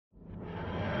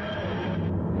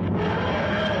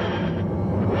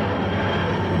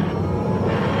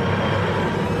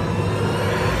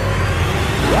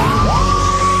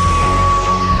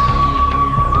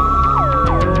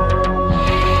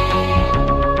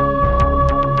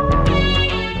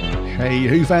Hey,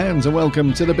 Who fans, and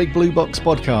welcome to the Big Blue Box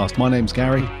podcast. My name's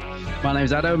Gary. My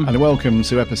name's Adam. And welcome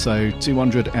to episode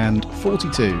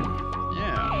 242.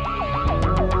 Yeah.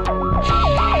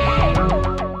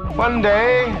 One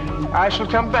day, I shall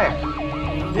come back.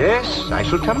 Yes, I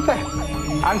shall come back.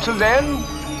 Until then,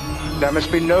 there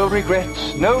must be no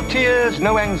regrets, no tears,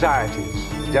 no anxieties.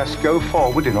 Just go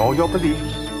forward in all your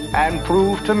beliefs and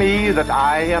prove to me that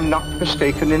I am not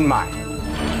mistaken in mine.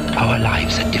 Our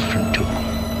lives are different to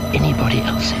anybody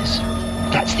else's.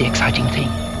 That's the exciting thing.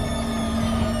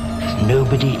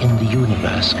 Nobody in the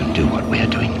universe can do what we're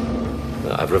doing.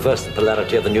 I've reversed the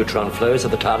polarity of the neutron flow, so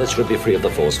the TARDIS should be free of the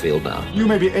force field now. You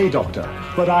may be a doctor,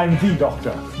 but I'm the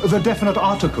doctor. The definite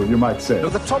article, you might say.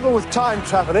 The trouble with time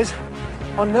travel is,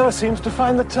 one never seems to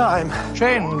find the time.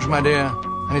 Change, my dear,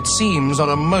 and it seems not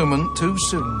a moment too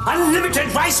soon.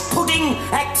 Unlimited rice pudding,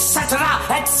 etc.,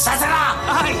 etc.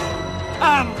 I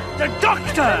am the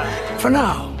doctor! For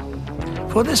now,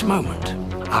 for this moment,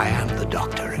 I am the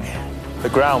doctor again. The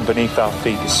ground beneath our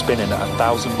feet is spinning at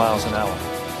 1,000 miles an hour.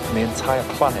 And the entire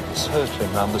planet is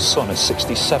hurtling around the sun at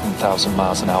 67,000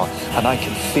 miles an hour. And I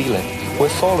can feel it. We're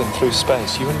falling through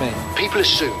space, you and me. People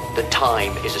assume that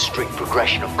time is a strict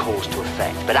progression of cause to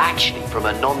effect. But actually, from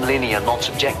a non-linear,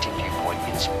 non-subjective viewpoint,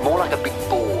 it's more like a big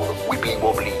ball of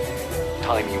wibbly-wobbly,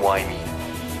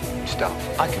 timey-wimey stuff.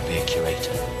 I could be a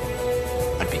curator.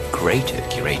 I'd be great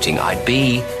at curating. I'd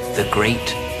be the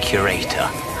great curator.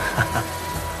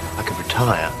 I could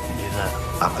retire and do that.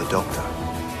 I'm the doctor.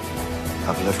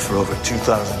 I've lived for over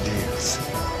 2,000 years,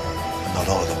 and not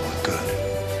all of them were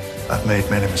good. I've made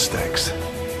many mistakes,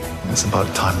 and it's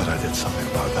about time that I did something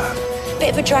about that.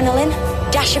 Bit of adrenaline,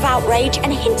 dash of outrage,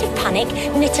 and a hint of panic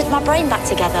knitted my brain back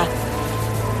together.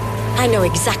 I know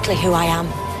exactly who I am.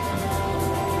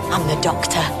 I'm the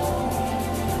Doctor.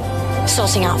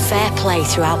 Sorting out fair play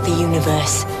throughout the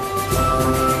universe.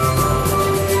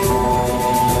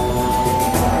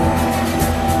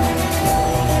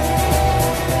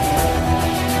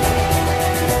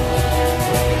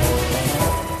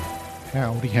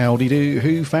 Howdy do,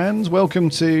 Who fans. Welcome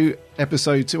to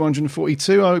episode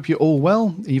 242. I hope you're all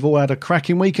well. You've all had a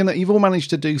cracking week and that you've all managed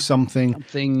to do something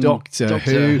Doctor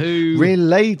Who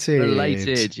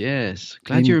related. Yes.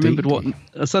 Glad you remembered what.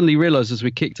 I suddenly realised as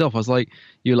we kicked off, I was like,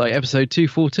 you're like episode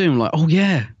 242. I'm like, oh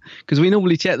yeah. Because we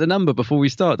normally check the number before we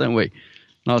start, don't we? And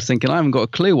I was thinking, I haven't got a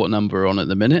clue what number we're on at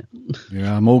the minute.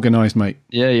 Yeah, I'm organised, mate.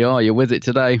 Yeah, you are. You're with it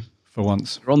today. For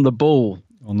once. You're on the ball.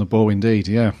 On the ball indeed,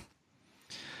 yeah.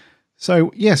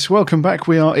 So, yes, welcome back.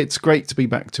 It's great to be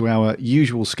back to our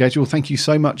usual schedule. Thank you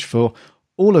so much for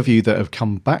all of you that have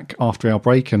come back after our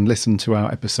break and listened to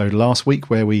our episode last week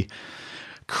where we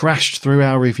crashed through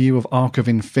our review of Arc of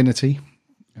Infinity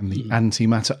and the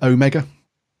Antimatter Omega.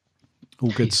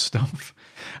 All good stuff.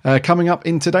 Coming up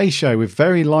in today's show, we're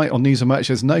very light on news and merch.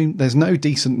 There's no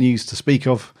decent news to speak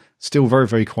of. Still very,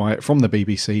 very quiet from the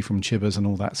BBC, from Chibbers and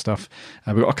all that stuff.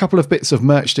 We've got a couple of bits of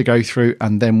merch to go through,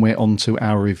 and then we're on to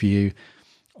our review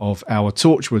of our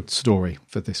Torchwood story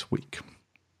for this week.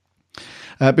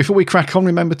 Before we crack on,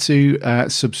 remember to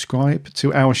subscribe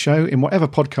to our show in whatever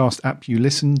podcast app you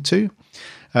listen to.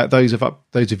 Those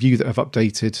of you that have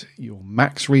updated your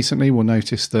Macs recently will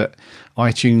notice that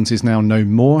iTunes is now no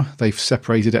more. They've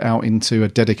separated it out into a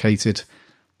dedicated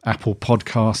Apple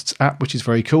Podcasts app, which is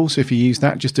very cool. So if you use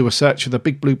that, just do a search for the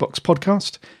Big Blue Box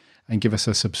podcast and give us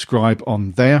a subscribe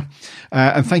on there.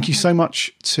 And thank you so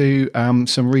much to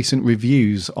some recent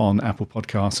reviews on Apple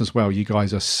Podcasts as well. You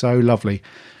guys are so lovely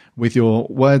with your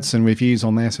words and reviews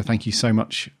on there. So thank you so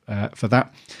much for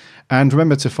that. And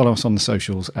remember to follow us on the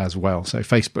socials as well. So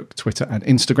Facebook, Twitter and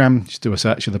Instagram. Just do a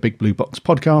search of the Big Blue Box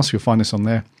podcast. You'll find us on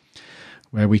there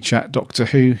where we chat Doctor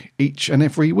Who each and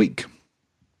every week.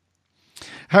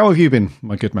 How have you been,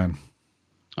 my good man?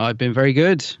 I've been very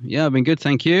good. Yeah, I've been good,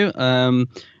 thank you. Been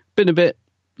a bit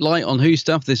light on Who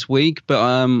stuff this week, but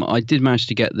I did manage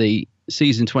to get the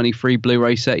season 23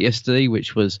 Blu-ray set yesterday,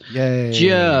 which was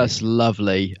just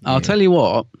lovely. Yeah. I'll tell you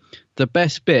what, the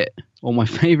best bit, or my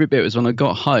favourite bit, was when I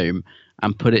got home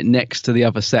and put it next to the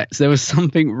other sets. There was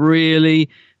something really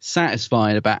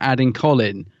satisfying about adding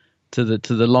Colin to the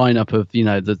lineup of, you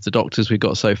know, the Doctors we've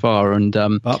got so far. And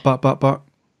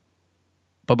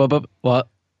What?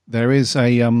 There is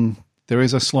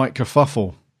a slight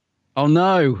kerfuffle. Oh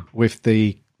no! With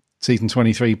the season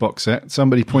 23 box set,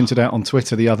 somebody pointed out on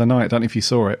Twitter the other night. I don't know if you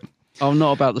saw it. Oh,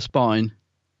 not about the spine.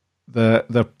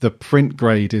 The print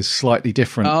grade is slightly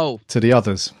different to the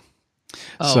others.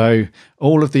 Oh. So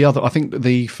all of the other, I think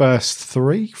the first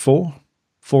four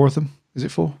of them. Is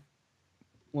it four?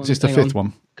 Is this the fifth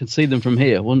one? Can see them from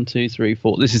here. 1, 2, 3,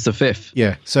 4. This is the fifth.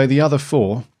 Yeah. So the other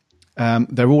four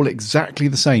They're all exactly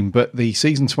the same, but the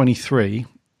season 23,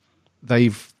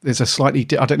 there's a slightly,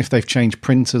 I don't know if they've changed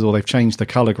printers or they've changed the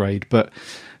color grade, but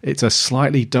it's a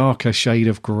slightly darker shade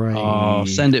of grey. Oh,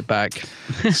 send it back.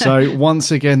 So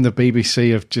once again, the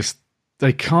BBC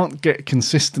they can't get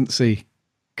consistency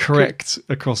correct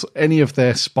across any of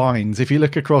their spines. If you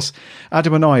look across,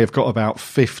 Adam and I have got about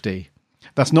 50.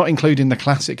 That's not including the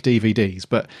classic DVDs,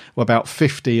 but about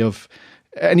 50 of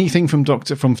anything from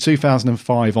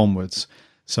 2005 onwards.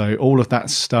 So all of that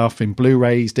stuff in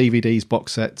Blu-rays, DVDs,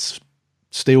 box sets,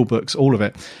 steelbooks, all of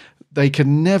it. They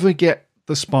can never get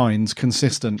the spines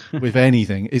consistent with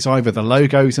anything. It's either the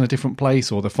logo's in a different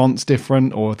place or the font's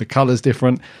different or the colour's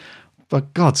different. For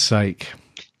God's sake.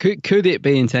 Could it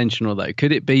be intentional, though?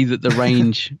 Could it be that the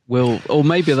range will, or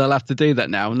maybe they'll have to do that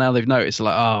now. Now they've noticed,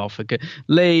 like, oh, for good.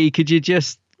 Lee, could you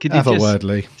just... Have a word,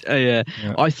 Lee. Yeah.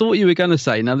 I thought you were going to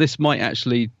say, now this might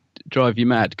actually drive you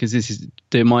mad because this is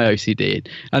doing my OCD,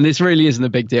 and this really isn't a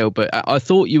big deal, but I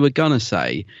thought you were going to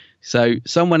say, so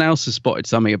someone else has spotted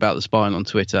something about the spine on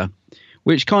Twitter,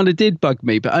 which kind of did bug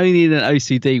me, but only in an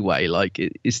OCD way. Like,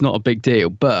 it's not a big deal.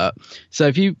 But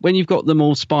so when you've got them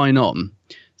all spine on,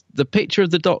 the picture of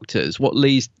the doctors, what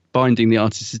Lee's binding the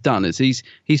artist has done is he's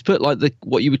put like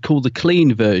what you would call the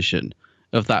clean version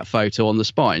of that photo on the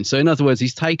spine. So in other words,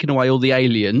 he's taken away all the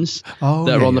aliens that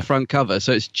are on the front cover.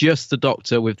 So it's just the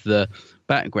doctor with the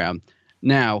background.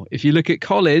 Now, if you look at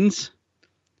Collins,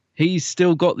 he's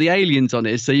still got the aliens on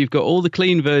it. So you've got all the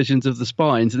clean versions of the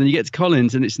spines, and then you get to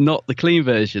Collins and it's not the clean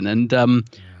version. And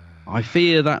I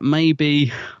fear that may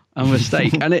be a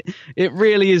mistake. And it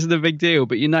really isn't a big deal,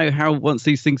 but you know how once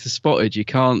these things are spotted, you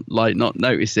can't like not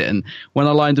notice it. And when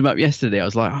I lined them up yesterday, I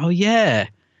was like, oh yeah,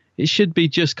 it should be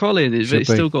just Colin. It's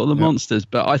still got the monsters.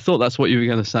 But I thought that's what you were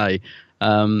going to say.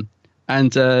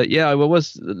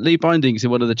 Was Lee Bindings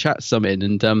in one of the chats I'm in,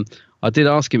 and I did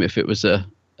ask him if it was a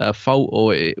fault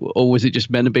or was it just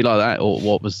meant to be like that, or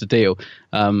what was the deal.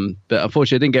 But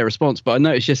unfortunately, I didn't get a response. But I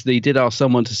noticed yesterday he did ask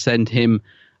someone to send him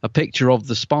a picture of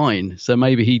the spine. So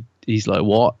maybe he's like,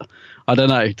 what? I don't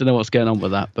know. Don't know what's going on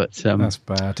with that. But that's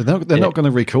bad. They're not going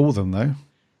to recall them though.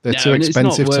 They're too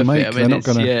expensive to make. They're not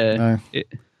going to.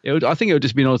 I think it would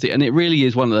just be an odd thing. And it really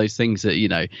is one of those things that, you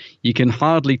know, you can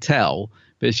hardly tell,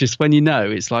 but it's just when you know,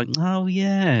 it's like, oh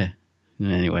yeah.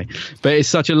 Anyway, but it's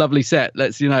such a lovely set.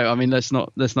 Let's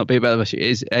not be about it. It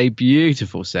is a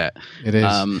beautiful set. It is.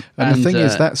 And the thing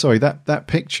is that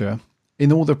picture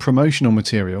in all the promotional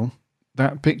material,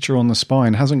 that picture on the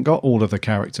spine hasn't got all of the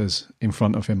characters in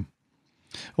front of him.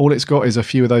 All it's got is a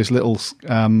few of those little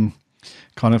kind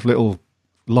of little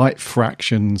light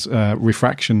fractions,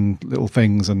 refraction little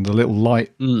things, and the little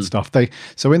light stuff.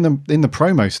 So in the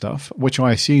promo stuff, which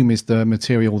I assume is the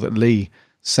material that Lee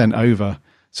sent over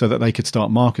so that they could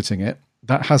start marketing it,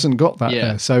 that hasn't got that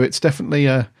there. So it's definitely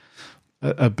a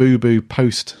boo-boo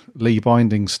post Lee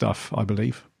Binding stuff, I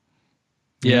believe.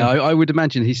 Yeah, I would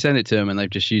imagine he sent it to him and they've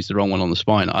just used the wrong one on the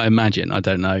spine. I imagine. I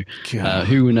don't know.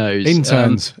 Who knows?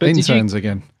 Interns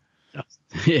again.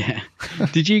 Yeah.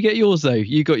 Did you get yours, though?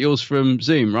 You got yours from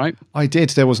Zoom, right? I did.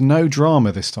 There was no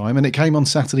drama this time, and it came on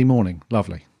Saturday morning.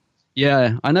 Lovely.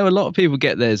 Yeah, I know a lot of people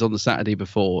get theirs on the Saturday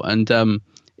before, and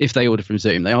if they order from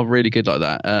Zoom, they are really good like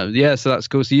that. So that's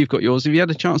cool. So you've got yours. Have you had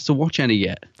a chance to watch any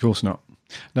yet? Of course not.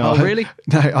 No, really?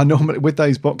 No, I normally, with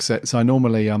those box sets, I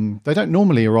normally they don't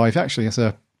normally arrive. Actually, that's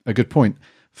a good point.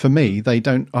 For me, they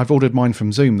don't. I've ordered mine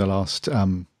from Zoom the last,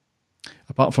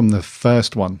 apart from the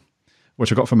first one,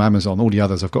 which I got from Amazon. All the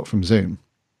others I've got from Zoom.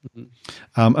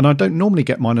 Mm-hmm. And I don't normally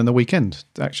get mine on the weekend,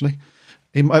 actually.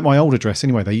 At my old address,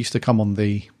 anyway, they used to come on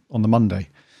the Monday.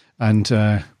 And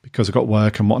because I've got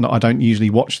work and whatnot, I don't usually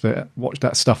watch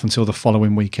that stuff until the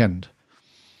following weekend.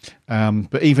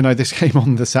 But even though this came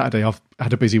on the Saturday, I've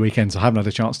had a busy weekend, so I haven't had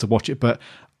a chance to watch it. But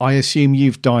I assume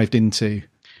you've dived into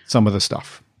some of the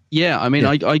stuff. Yeah, I mean,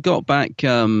 I got back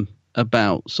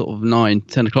about sort of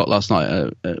 9-10 o'clock last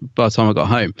night by the time I got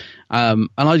home, and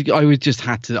I would just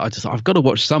had to I've got to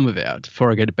watch some of it before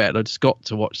I go to bed. I just got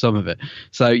to watch some of it.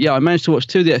 So yeah, I managed to watch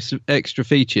 2 of the extra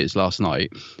features last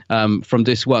night from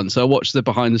this one. So I watched the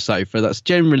Behind the Sofa. That's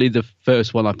generally the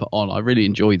first one I put on. I really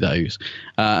enjoy those,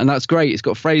 and that's great. It's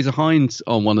got Fraser Hines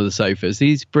on one of the sofas.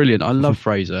 He's brilliant. I love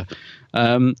Fraser.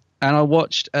 And I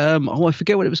watched, I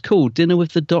forget what it was called, Dinner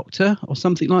with the Doctor or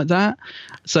something like that.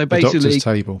 So basically,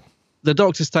 The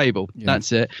Doctor's Table. Yeah.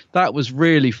 That's it. That was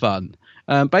really fun.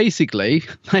 Basically,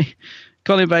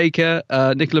 Colin Baker,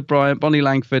 Nicola Bryant, Bonnie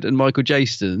Langford, and Michael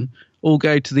Jaston all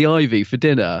go to the Ivy for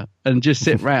dinner and just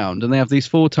sit round, and they have these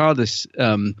 4 TARDIS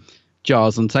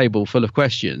jars on the table full of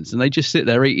questions, and they just sit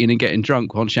there eating and getting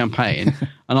drunk on champagne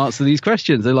and answer these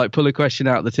questions. They like pull a question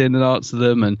out of the tin and answer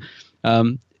them, and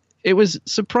It was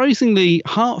surprisingly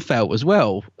heartfelt as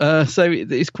well. So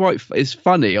it's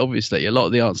funny, obviously. A lot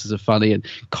of the answers are funny, and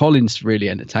Colin's really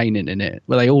entertaining in it.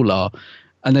 Well, they all are.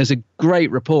 And there's a great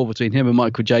rapport between him and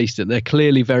Michael Jaston. They're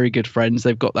clearly very good friends.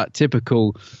 They've got that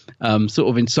typical sort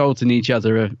of insulting each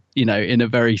other, in a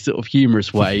very sort of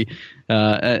humorous way.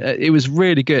 It was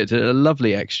really good. A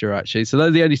lovely extra, actually. So they're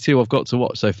the only two I've got to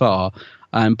watch so far,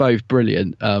 and both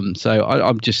brilliant. So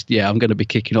I'm going to be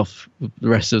kicking off the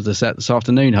rest of the set this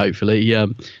afternoon, hopefully.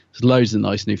 There's loads of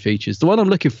nice new features. The one I'm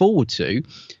looking forward to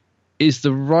is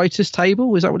the writers'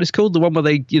 table. Is that what it's called? The one where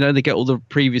they get all the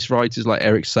previous writers like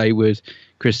Eric Saywood,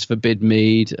 Christopher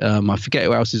Bidmead. I forget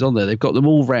who else is on there. They've got them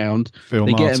all round. Phil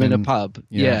they Martin. Get them in a pub.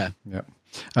 Yeah.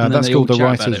 That's called the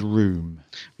Writers' Room.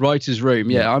 Writers'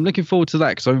 Room. Yeah. I'm looking forward to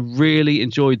that because I really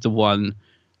enjoyed the one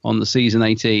on the season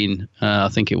 18. I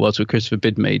think it was with Christopher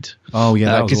Bidmead. Oh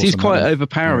yeah, because he's quite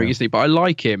overpowering, isn't he? But I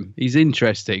like him. He's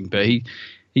interesting, but he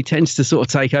tends to sort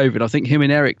of take over. And I think him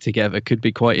and Eric together could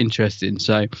be quite interesting.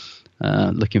 So.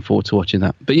 Looking forward to watching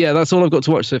that. But yeah, that's all I've got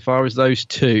to watch so far is those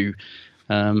two.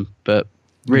 But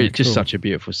really, just such a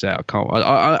beautiful set.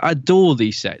 I adore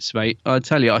these sets, mate. I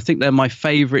tell you, I think they're my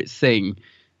favourite thing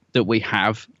that we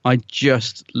have. I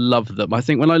just love them. I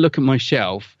think when I look at my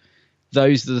shelf,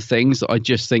 those are the things that I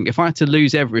just think if I had to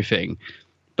lose everything,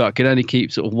 but I could only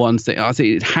keep sort of one thing, I think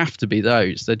it'd have to be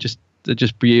those. They're just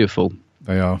beautiful.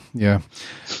 They are, yeah.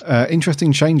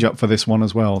 Interesting change up for this one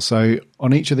as well. So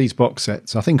on each of these box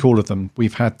sets, I think all of them,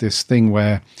 we've had this thing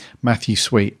where Matthew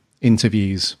Sweet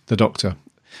interviews the Doctor,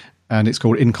 and it's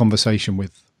called In Conversation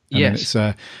With. Yes.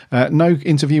 It's no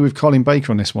interview with Colin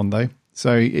Baker on this one, though.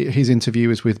 So his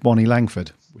interview is with Bonnie Langford,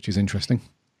 which is interesting.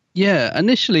 Yeah,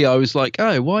 initially I was like,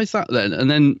 oh, why is that then? And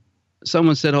then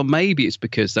someone said, oh, maybe it's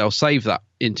because they'll save that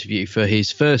interview for his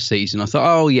first season. I thought,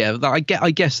 oh yeah, I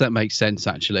guess that makes sense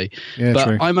actually. Yeah, but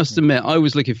true. I must admit, I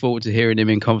was looking forward to hearing him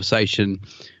in conversation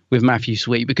with Matthew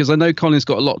Sweet because I know Colin's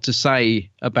got a lot to say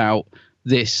about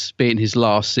this being his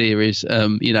last series,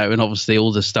 and obviously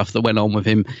all the stuff that went on with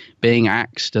him being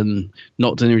axed and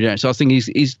not doing it. So I think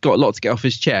he's got a lot to get off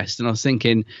his chest, and I was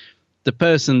thinking the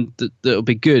person that'll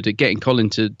be good at getting Colin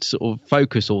to sort of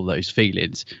focus all those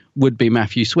feelings would be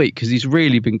Matthew Sweet because he's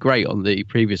really been great on the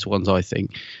previous ones, I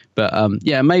think. But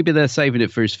maybe they're saving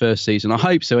it for his first season. I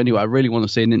hope so. Anyway, I really want to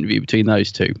see an interview between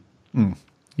those two.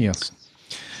 Yes.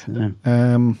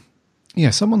 Someone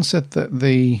said that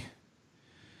the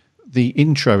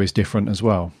intro is different as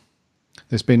well.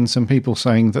 There's been some people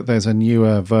saying that there's a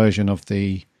newer version of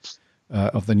the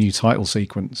new title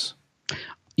sequence.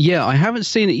 Yeah, I haven't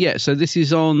seen it yet. So this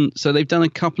is on. So they've done a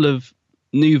couple of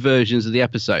new versions of the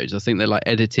episodes. I think they're like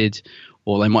edited,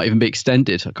 or they might even be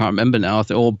extended. I can't remember now.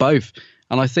 Or both.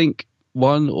 And I think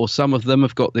one or some of them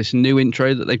have got this new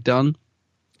intro that they've done.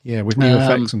 Yeah, with new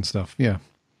effects and stuff. Yeah.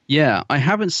 Yeah, I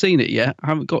haven't seen it yet. I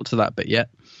haven't got to that bit yet.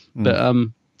 But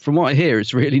from what I hear,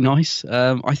 it's really nice.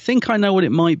 I think I know what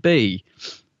it might be.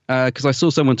 Because I saw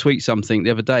someone tweet something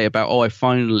the other day about, I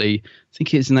think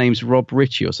his name's Rob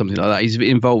Ritchie or something like that. He's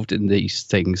involved in these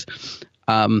things.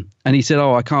 And he said,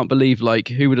 I can't believe,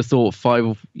 who would have thought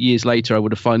 5 years later I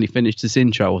would have finally finished this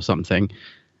intro or something.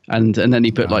 And then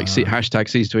he put hashtag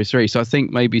season 23. So I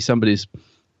think maybe somebody's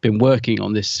been working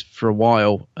on this for a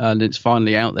while and it's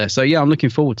finally out there. So yeah, I'm looking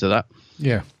forward to that.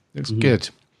 Yeah, it's good.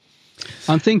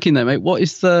 I'm thinking though, mate, what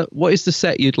is the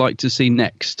set you'd like to see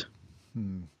next?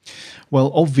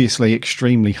 Well, obviously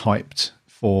extremely hyped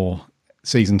for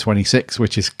season 26,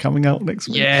 which is coming out next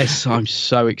week. Yes, I'm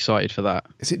so excited for that.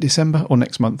 Is it December or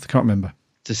next month? I can't remember.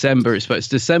 December. It's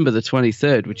December the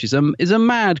 23rd, which is a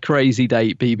mad, crazy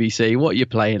date, BBC. What are you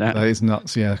playing at? That is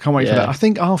nuts, yeah. Can't wait for that. I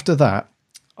think after that,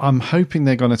 I'm hoping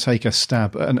they're going to take a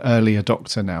stab at an earlier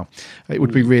Doctor now. It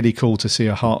would be really cool to see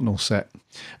a Hartnell set.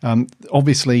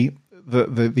 Obviously,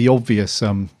 the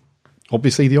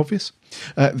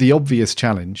obvious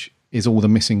challenge is all the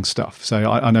missing stuff. So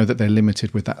I know that they're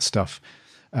limited with that stuff.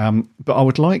 But I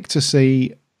would like to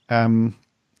see, a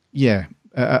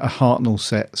Hartnell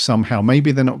set somehow.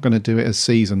 Maybe they're not going to do it as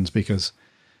seasons because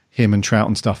him and Trout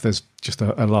and stuff, there's just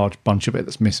a large bunch of it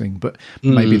that's missing. But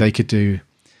maybe they could do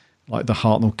like the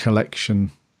Hartnell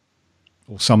collection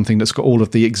or something that's got all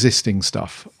of the existing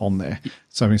stuff on there.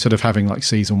 So instead of having like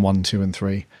season 1, 2 and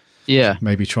 3,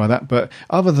 maybe try that. But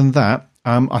other than that,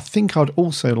 I think I'd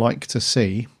also like to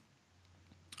see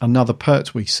another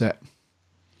Pertwee set.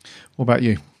 What about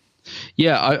you?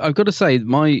 Yeah, I've got to say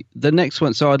the next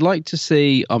one. So I'd like to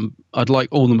see. I'd like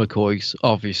all the McCoys.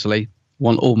 Obviously,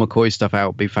 want all McCoy stuff out.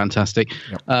 Would be fantastic.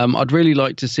 Yep. I'd really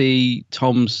like to see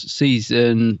Tom's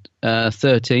season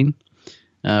 13.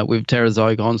 with Terra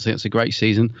Zygon. So it's a great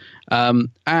season. But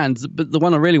the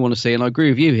one I really want to see, and I agree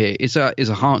with you here, is a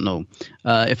Hartnell.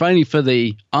 If only for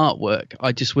the artwork.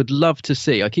 I just would love to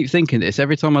see. I keep thinking this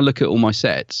every time I look at all my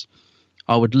sets.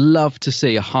 I would love to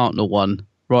see a Hartnell one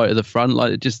right at the front.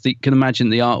 Like, can imagine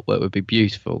the artwork would be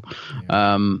beautiful.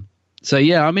 Yeah. So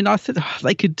yeah, I mean, I think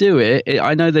they could do it.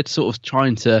 I know they're sort of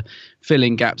trying to fill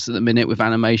in gaps at the minute with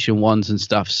animation ones and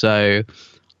stuff. So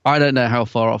I don't know how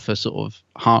far off a sort of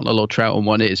Hartnell or Troughton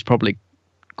one is. Probably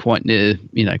quite near,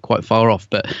 quite far off.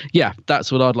 But yeah,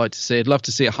 that's what I'd like to see. I'd love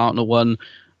to see a Hartnell one.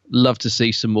 Love to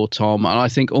see some more Tom. And I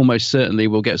think almost certainly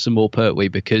we'll get some more Pertwee,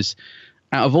 because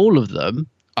out of all of them,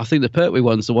 I think the Pertwee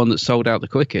one's the one that sold out the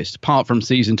quickest, apart from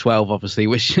season 12, obviously,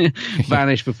 which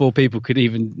vanished before people could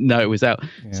even know it was out.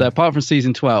 Yeah. So apart from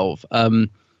season 12,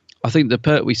 I think the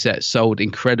Pertwee set sold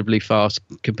incredibly fast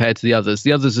compared to the others.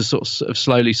 The others are sort of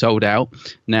slowly sold out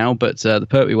now, but the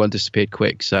Pertwee one disappeared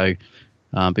quick. So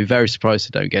I'd be very surprised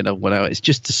if they don't get another one out. It's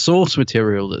just the source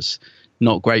material that's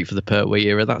not great for the Pertwee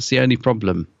era. That's the only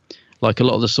problem. Like, a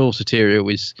lot of the source material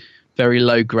is very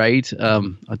low grade. I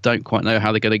don't quite know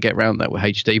how they're going to get around that with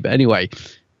HD. But anyway,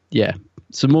 yeah,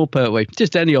 some more Pertwee.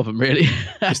 Just any of them, really.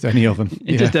 Just any of them.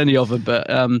 Yeah. Just any of them. But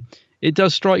it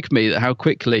does strike me that how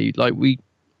quickly,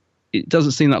 it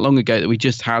doesn't seem that long ago that we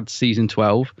just had season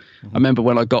 12. Mm-hmm. I remember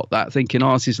when I got that thinking,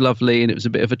 this is lovely. And it was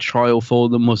a bit of a trial for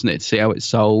them, wasn't it, to see how it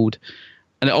sold.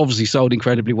 And it obviously sold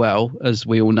incredibly well, as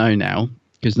we all know now,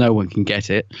 because no one can get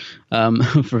it for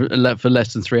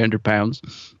less than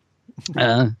 £300.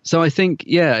 So I think,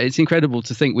 yeah, it's incredible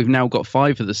to think we've now got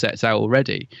 5 of the sets out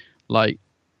already.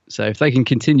 So if they can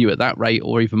continue at that rate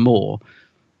or even more,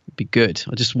 it'd be good.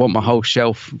 I just want my whole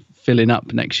shelf filling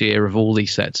up next year of all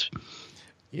these sets.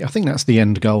 Yeah, I think that's the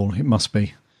end goal. It must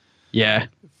be. Yeah.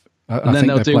 And then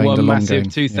they'll do one massive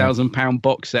 £2,000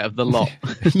 box set of the lot.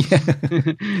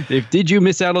 Did you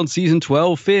miss out on season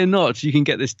 12? Fear not. You can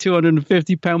get this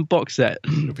 £250 box set.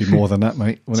 It'll be more than that,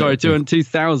 mate. Sorry,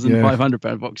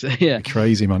 £2,500 box set. Yeah.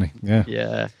 Crazy money. Yeah.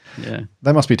 Yeah.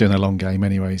 They must be doing a long game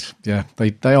anyways. Yeah,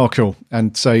 they are cool.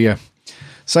 And so, yeah,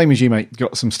 same as you, mate.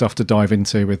 Got some stuff to dive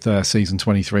into with season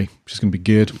 23, which is going to be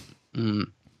good.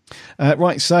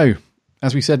 Right, so,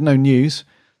 as we said, no news.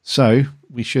 So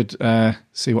we should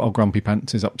see what old Grumpy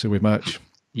Pants is up to with merch.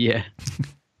 Yeah.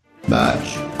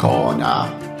 Merch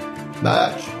corner.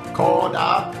 Merch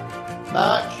corner.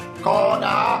 Merch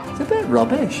corner. It's a bit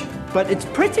rubbish, but it's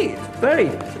pretty. It's very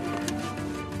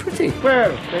pretty.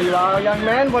 Well, there you are, young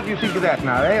man. What do you think of that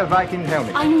now, A Viking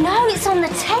helmet? I know, it's on the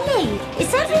telly.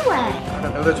 It's everywhere. I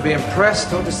don't know whether to be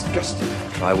impressed or disgusted.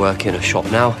 I work in a shop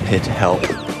now. Here to help.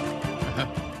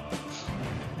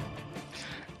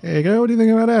 There you go. What do you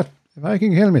think about that?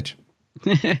 Viking helmet.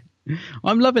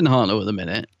 I'm loving Hartnell at the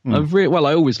minute. I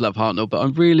always love Hartnell, but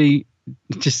I'm really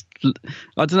just,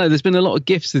 I don't know. There's been a lot of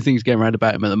gifs and things going around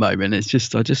about him at the moment. It's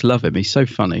just, I just love him. He's so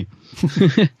funny.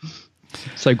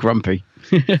 So grumpy.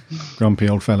 Grumpy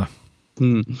old fella.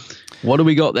 What do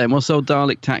we got then? What's old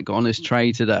Dalek Tack got on his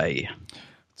tray today?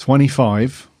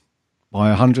 25 by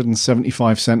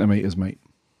 175 centimetres, mate.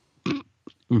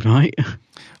 Right.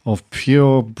 Of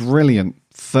pure, brilliant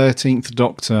 13th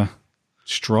Doctor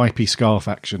stripy scarf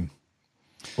action.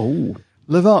 Oh.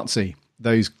 Levartzi,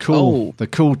 the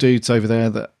cool dudes over there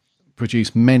that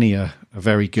produce many a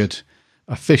very good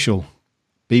official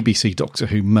BBC Doctor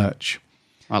Who merch.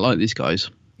 I like these guys.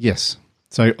 Yes.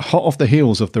 So hot off the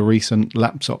heels of the recent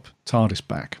laptop TARDIS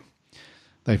back,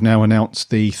 they've now announced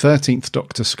the 13th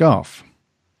Doctor scarf,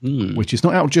 which is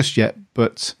not out just yet,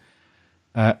 but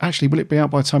actually, will it be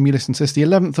out by the time you listen to this? The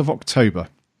 11th of October.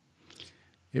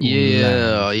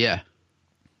 Yeah.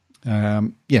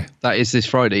 That is this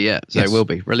Friday, yeah. So It will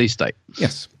be. Release date.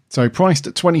 Yes. So priced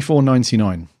at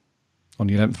 $24.99 on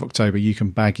the 11th of October, you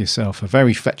can bag yourself a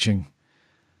very fetching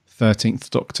 13th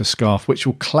Doctor scarf, which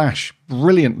will clash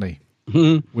brilliantly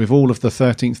with all of the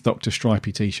 13th Doctor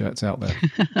stripy T-shirts out there.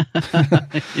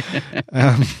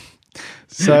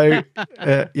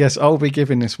 Yes, I'll be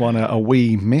giving this one a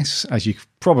wee miss, as you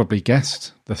probably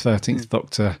guessed. The 13th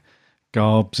Doctor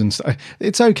garbs and stuff.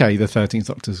 It's okay, the 13th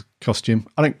Doctor's costume.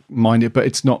 I don't mind it, but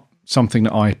it's not something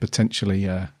that I potentially...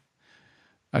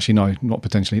 actually, no, not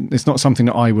potentially. It's not something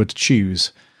that I would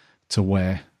choose to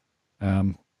wear.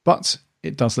 But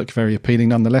it does look very appealing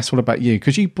nonetheless. What about you?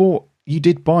 Because you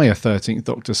did buy a 13th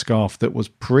Doctor scarf that was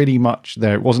pretty much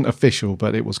there. It wasn't official,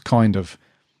 but it was kind of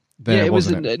there, yeah, it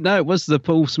wasn't was. it? No, it was the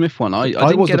Paul Smith one. I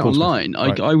didn't get it online.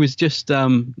 Right. I was just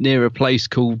near a place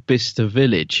called Bicester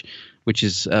Village, which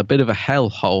is a bit of a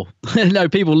hellhole. No,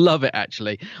 people love it,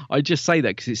 actually. I just say that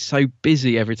because it's so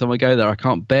busy every time I go there. I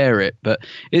can't bear it. But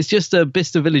it's just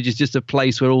Bicester Village is just a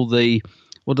place where all the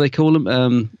what do they call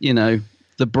them?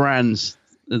 The brands,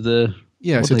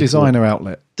 it's a designer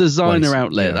outlet. Designer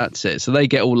outlet, that's it. So they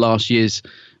get all last year's,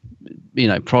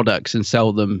 products and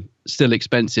sell them still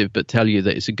expensive, but tell you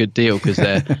that it's a good deal because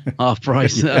they're half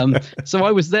price. So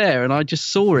I was there and I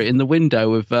just saw it in the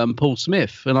window of Paul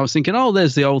Smith, and I was thinking, oh,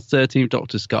 there's the old 13th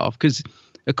Doctor scarf, because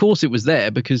of course it was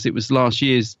there because it was last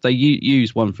year's. They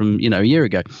used one from a year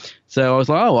ago. So I was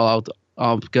like, oh well,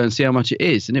 I'll go and see how much it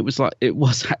is, and it was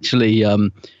actually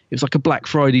it was like a Black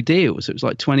Friday deal, so it was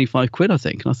like 25 quid, I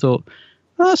think, and I thought,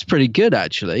 oh, that's pretty good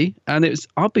actually. And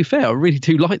I'll be fair, I really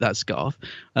do like that scarf.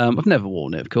 I've never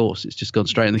worn it, of course, it's just gone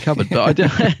straight in the cupboard, but I do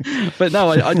but no,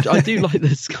 I do like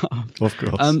the scarf, of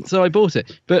course. So I bought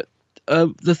it, but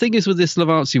the thing is with this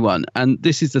Levancy one, and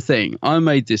this is the thing, I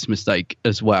made this mistake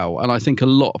as well, and I think a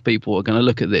lot of people are going to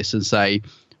look at this and say,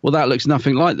 well, that looks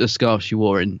nothing like the scarf she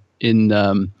wore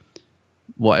in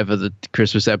whatever the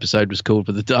Christmas episode was called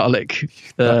with the Dalek.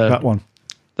 That one.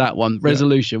 That one,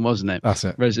 Resolution, wasn't it? That's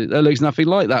it. That looks nothing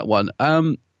like that one.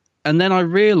 And then I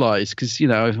realised, because,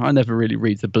 I never really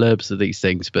read the blurbs of these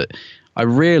things, but I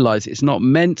realised it's not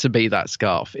meant to be that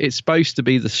scarf. It's supposed to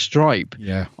be the stripe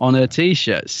on her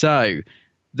T-shirt. So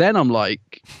then I'm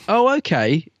like, oh,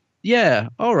 okay. Yeah,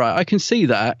 all right, I can see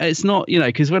that. It's not,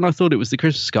 because when I thought it was the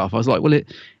Christmas scarf, I was like, well, it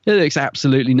looks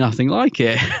absolutely nothing like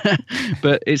it.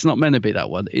 But it's not meant to be that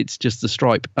one. It's just the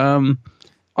stripe.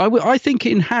 I think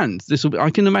in hand, I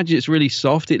can imagine it's really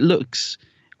soft.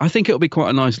 I think it'll be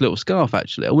quite a nice little scarf,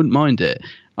 actually. I wouldn't mind it.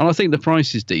 And I think the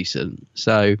price is decent.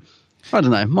 So, I don't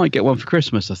know, might get one for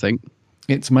Christmas, I think.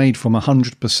 It's made from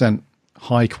 100%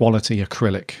 high quality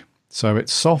acrylic. So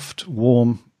it's soft,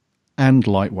 warm, and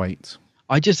lightweight.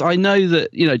 I know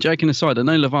that, joking aside, I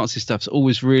know Levancy stuff's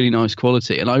always really nice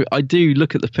quality. And I do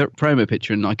look at the promo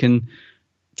picture and I can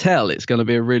tell it's going to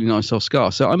be a really nice soft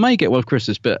scarf. So I may get one for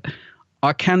Christmas, but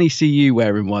I can't see you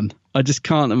wearing one. I just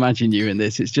can't imagine you in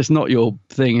this. It's just not your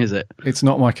thing, is it? It's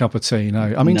not my cup of tea,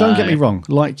 no. I mean, Don't get me wrong.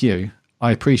 Like you,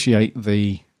 I appreciate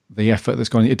the effort that's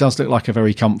gone. It does look like a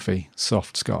very comfy,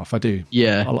 soft scarf. I do.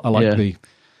 Yeah. I like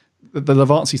the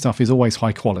Levancy stuff is always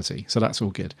high quality, so that's all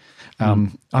good.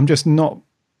 I'm just not,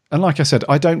 and like I said,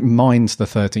 I don't mind the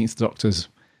 13th Doctor's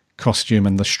costume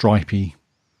and the stripy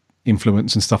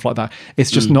influence and stuff like that.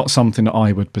 It's just not something that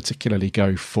I would particularly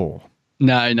go for.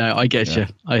 No, I get you.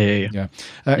 I hear you. Yeah.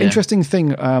 Interesting thing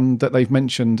that they've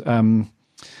mentioned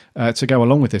to go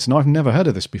along with this, and I've never heard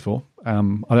of this before. I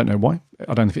don't know why.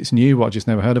 I don't know if it's new or I just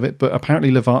never heard of it, but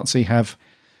apparently Levancy have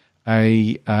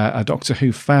a Doctor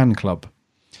Who fan club.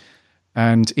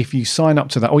 And if you sign up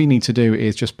to that, all you need to do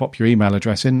is just pop your email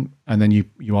address in, and then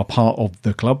you are part of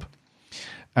the club.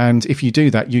 And if you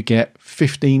do that, you get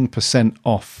 15%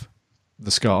 off the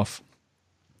scarf.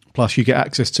 Plus, you get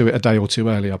access to it a day or two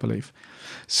early, I believe.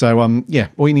 So,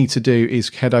 all you need to do is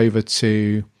head over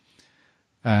to,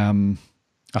 I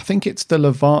think it's the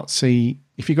Levancy.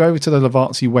 If you go over to the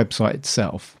Levancy website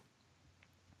itself,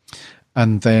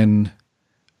 and then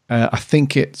I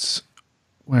think it's,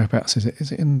 whereabouts is it?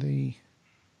 Is it in the?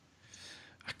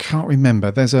 I can't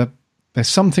remember. There's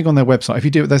something on their website. If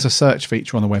you do, there's a search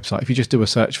feature on the website. If you just do a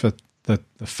search for the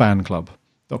fan club,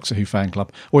 Doctor Who fan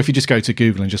club, or if you just go to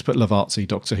Google and just put Levancy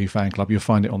Doctor Who fan club, you'll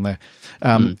find it on there.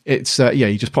 It's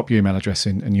you just pop your email address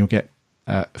in and you'll get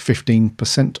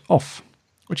 15% off,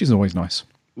 which is always nice.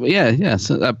 Well, yeah.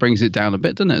 So that brings it down a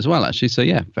bit, doesn't it, as well, actually? So,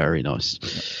 yeah, very nice.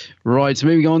 Yeah. Right, so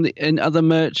moving on in other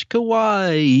merch,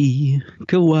 Kawaii.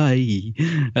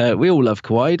 We all love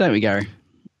Kawaii, don't we, Gary?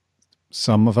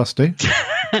 Some of us do.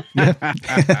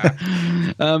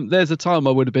 There's a time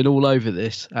I would have been all over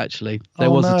this, actually. There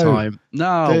was a time.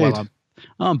 No, Dude. well,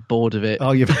 I'm bored of it.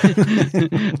 Oh, you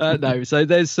no, so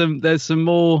there's some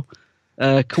more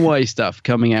Kawaii stuff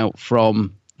coming out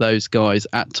from those guys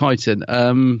at Titan,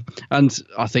 and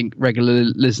I think regular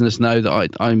listeners know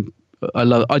that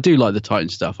I do like the Titan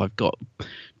stuff. I've got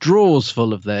drawers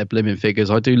full of their blimmin' figures.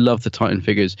 I do love the Titan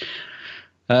figures.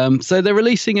 So they're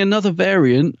releasing another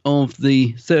variant of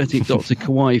the 13th Doctor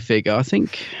Kawaii figure. I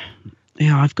think,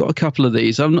 I've got a couple of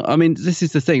these. I mean, this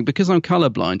is the thing, because I'm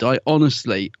colorblind. I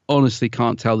honestly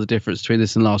can't tell the difference between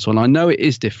this and the last one. I know it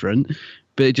is different,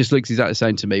 but it just looks exactly the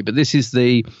same to me. But this is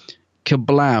the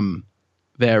Kablam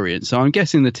variant, so I'm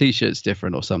guessing the T-shirt's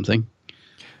different or something.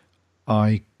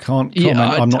 I can't comment.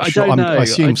 I'm not sure. I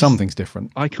assume something's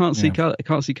different. I can't see color. I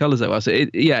can't see colors that well. So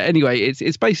anyway,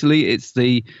 it's basically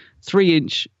the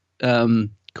 3-inch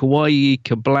Kawaii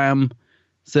Kablam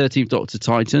 13th Doctor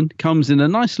Titan. Comes in a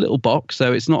nice little box,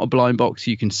 so it's not a blind box.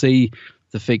 You can see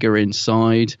the figure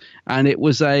inside, and it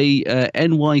was a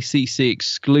NYCC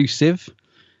exclusive.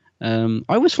 I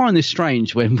always find this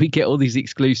strange when we get all these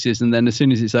exclusives, and then as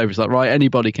soon as it's over, it's like, right,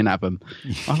 anybody can have them.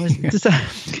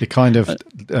 It kind of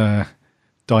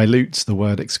dilutes the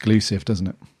word exclusive, doesn't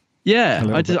it? Yeah,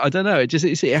 I don't know.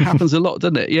 It happens a lot,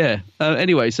 doesn't it? Yeah.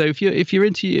 Anyway, so if you're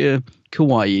into your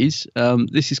kawaiis,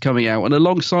 this is coming out, and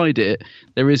alongside it,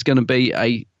 there is going to be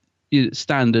a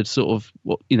standard sort of,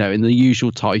 in the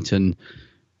usual Titan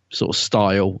sort of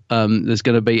style. There's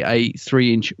going to be a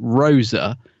 3-inch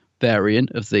Rosa variant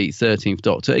of the 13th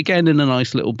Doctor, again in a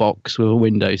nice little box with a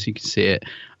window so you can see it.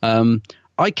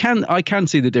 I can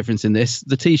see the difference in this.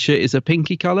 The t-shirt is a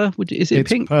pinky color. Is it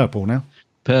pink? Purple now.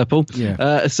 Purple.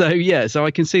 Yeah. So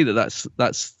I can see that's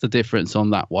the difference on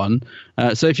that one.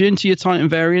 So if you're into your Titan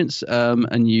variants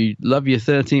and you love your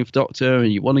 13th Doctor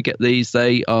and you want to get these,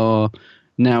 they are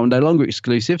now no longer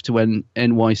exclusive to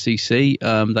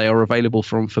NYCC. They are available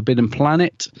from Forbidden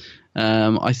Planet.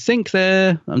 I think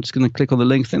I'm just going to click on the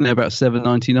link. I think they're about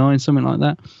 $7.99, something like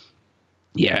that.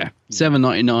 Yeah,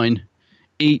 $7.99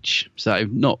 each. So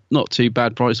not too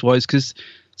bad price wise, because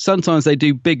sometimes they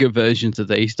do bigger versions of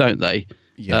these, don't they?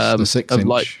 Yes, the 6-inch.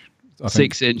 Like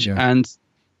 6-inch, yeah. And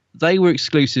they were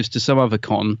exclusives to some other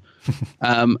con,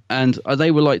 and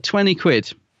they were like 20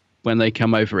 quid when they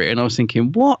come over it. And I was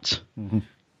thinking, what? Mm-hmm.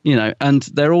 And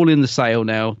they're all in the sale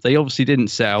now. They obviously didn't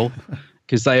sell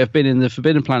because they have been in the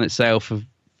Forbidden Planet sale for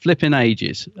flipping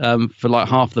ages, for like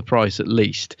half the price at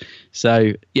least.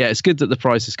 So yeah, it's good that the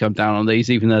price has come down on these,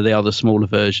 even though they are the smaller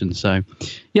versions. So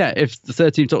yeah, if the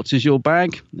 13th Doctor is your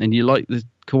bag and you like the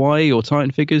Kawaii or Titan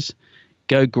figures,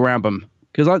 go grab them,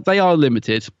 because they are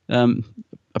limited,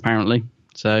 apparently.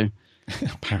 So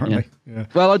apparently, yeah.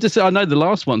 Well, I know the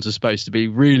last ones are supposed to be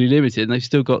really limited, and they've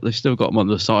still got them on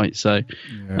the site. So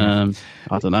I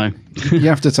don't know. You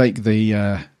have to take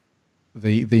the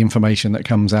information that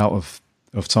comes out of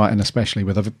Titan, especially,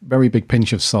 with a very big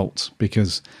pinch of salt,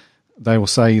 because they will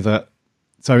say that.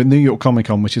 So in New York Comic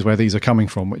Con, which is where these are coming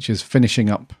from, which is finishing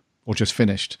up or just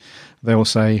finished, they will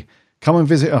say, come and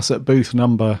visit us at booth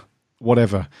number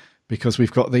whatever, because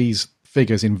we've got these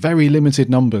figures in very limited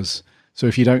numbers. So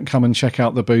if you don't come and check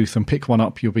out the booth and pick one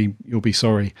up, you'll be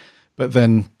sorry. But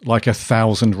then like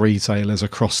 1,000 retailers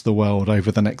across the world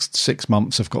over the next 6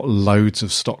 months have got loads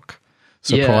of stock,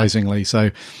 surprisingly. Yeah. So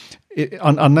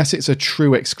unless it's a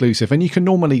true exclusive, and you can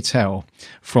normally tell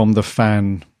from the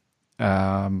fan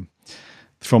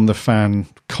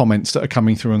comments that are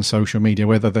coming through on social media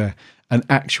whether they're an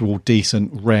actual decent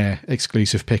rare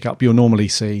exclusive pickup. You'll normally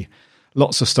see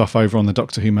lots of stuff over on the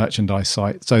Doctor Who merchandise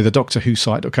site. So the Doctor Who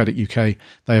site.co.uk,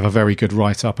 they have a very good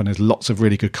write-up, and there's lots of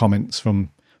really good comments from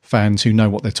fans who know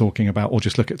what they're talking about, or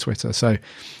just look at Twitter. So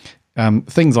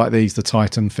things like these, the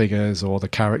Titan figures or the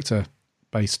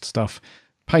character-based stuff,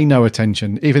 pay no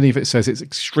attention. Even if it says it's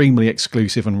extremely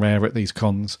exclusive and rare at these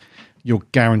cons, you're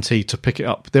guaranteed to pick it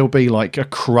up. There'll be like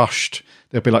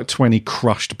 20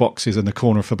 crushed boxes in the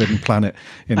corner of Forbidden Planet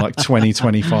in like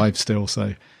 2025 still.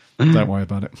 So don't worry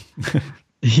about it.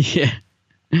 Yeah,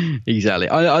 exactly.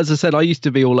 As I said, I used to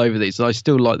be all over these. So I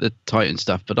still like the Titan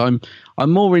stuff, but I'm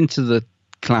more into the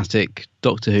classic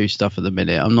Doctor Who stuff at the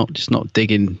minute. I'm not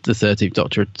digging the 13th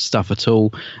Doctor stuff at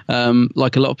all.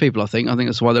 Like a lot of people, I think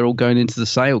that's why they're all going into the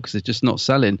sale, because they're just not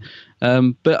selling.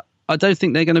 But I don't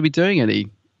think they're going to be doing any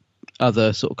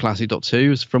other sort of classic Doctor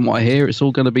Who's. From what I hear, it's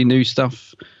all going to be new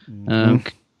stuff.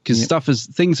 Because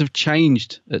things have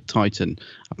changed at Titan,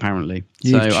 apparently.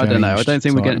 So I don't know. I don't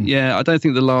think I don't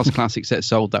think the last classic set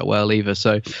sold that well either.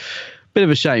 So bit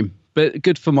of a shame, but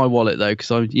good for my wallet though,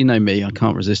 because you know me, I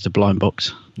can't resist a blind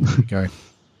box. There you go.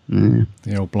 Yeah.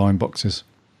 The old blind boxes.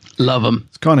 Love them.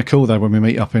 It's kind of cool though, when we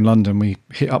meet up in London, we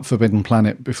hit up Forbidden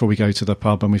Planet before we go to the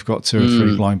pub, and we've got 2 or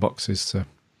 3 blind boxes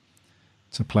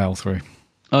to plough through.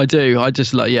 I do. I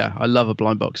just I love a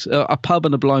blind box. A pub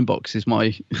and a blind box is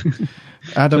my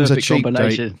Adam's a cheap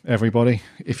date, everybody.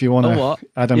 If you want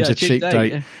Adam's a cheap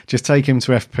date. Yeah. Just take him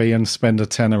to FP and spend a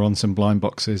tenner on some blind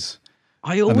boxes.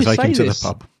 I always and take say him to this. the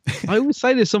pub. I always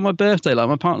say this on my birthday. Like,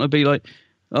 my partner would be like,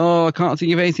 "Oh, I can't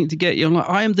think of anything to get you." I'm like,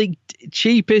 "I am the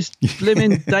cheapest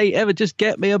blimmin' date ever. Just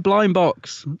get me a blind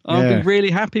box. I'll be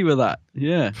really happy with that."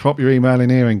 Yeah. Pop your email in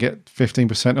here and get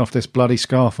 15% off this bloody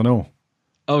scarf and all.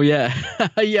 Oh yeah,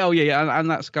 and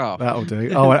that scarf. That'll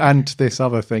do. Oh, and this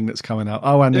other thing that's coming up.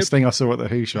 Oh, and this thing I saw at the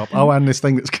Who shop. Oh, and this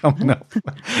thing that's coming up.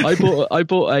 I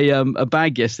bought a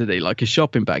bag yesterday, like a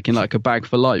shopping bag, in like a bag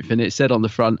for life, and it said on the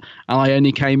front, "And I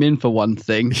only came in for one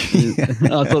thing."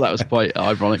 I thought that was quite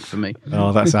ironic for me.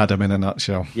 Oh, that's Adam in a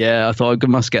nutshell. Yeah, I thought I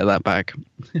must get that bag.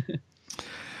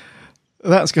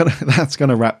 That's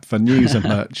gonna wrap for news and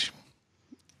merch.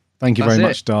 Thank you very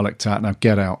much, Dalek Tat. Now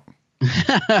get out.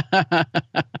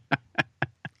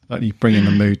 Like you bringing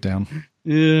the mood down.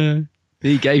 Yeah.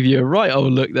 He gave you a right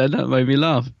old look then. That made me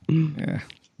laugh. Yeah.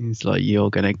 He's like, you're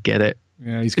going to get it.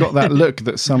 Yeah, he's got that look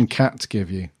that some cats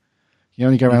give you. You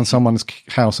only go around someone's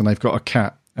house and they've got a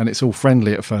cat and it's all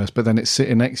friendly at first, but then it's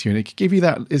sitting next to you and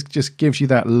it just gives you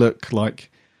that look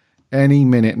like any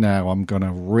minute now I'm going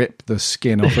to rip the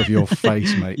skin off of your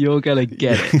face, mate. You're going to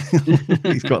get it.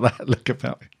 He's got that look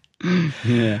about him.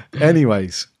 Yeah.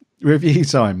 Anyways, review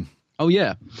time. Oh,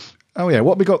 yeah. Oh, yeah.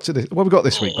 What we got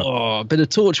this week? Oh, a bit of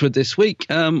Torchwood this week.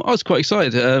 I was quite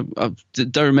excited. I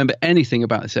don't remember anything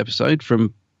about this episode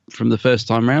from the first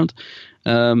time round.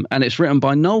 And it's written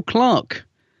by Noel Clarke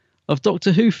of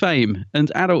Doctor Who fame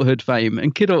and adulthood fame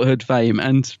and kidulthood fame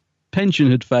and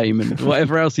pensionhood fame and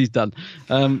whatever else he's done.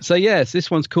 So, yes, this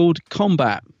one's called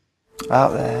Combat.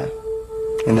 Out there,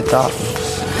 in the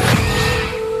darkness,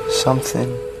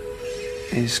 something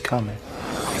is coming.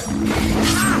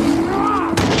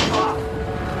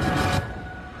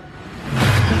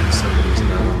 Somebody's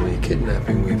not only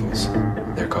kidnapping weevils,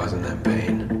 they're causing them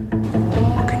pain.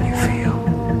 What can you feel?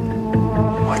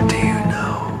 What do you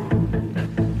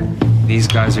know? These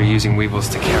guys are using weevils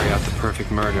to carry out the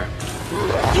perfect murder.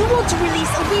 You want to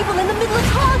release a weevil in the middle of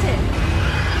Cardiff?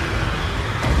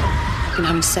 I've been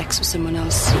having sex with someone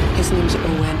else. His name's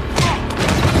Owen.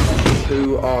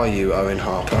 Who are you, Owen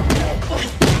Harper?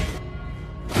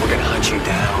 We're gonna hunt you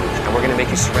down, and we're gonna make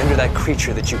you surrender that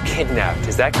creature that you kidnapped.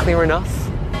 Is that clear enough?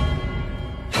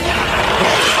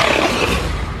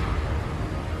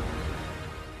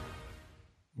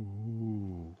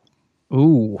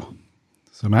 Ooh.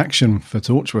 Some action for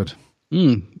Torchwood.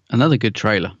 Another good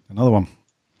trailer. Another one.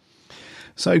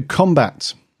 So,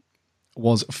 Combat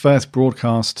was first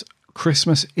broadcast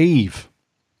Christmas Eve.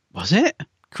 Was it?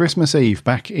 Christmas Eve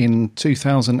back in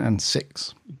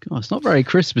 2006. God, it's not very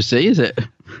Christmassy, is it?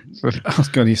 I was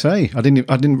going to say, I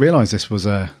didn't realise this was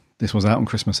out on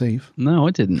Christmas Eve. No,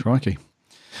 I didn't. Crikey.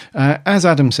 As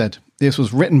Adam said, this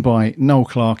was written by Noel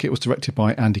Clarke. It was directed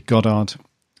by Andy Goddard,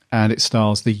 and it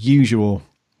stars the usual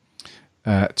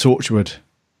Torchwood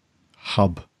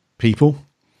hub people.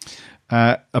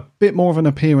 A bit more of an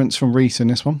appearance from Reese in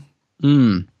this one,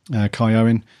 Kai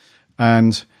Owen,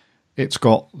 and it's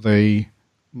got the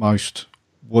most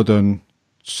wooden,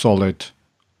 solid,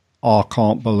 I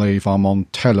can't believe I'm on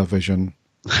television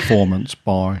performance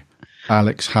by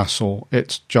Alex Hassel.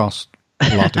 It's just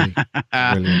bloody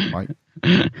brilliant,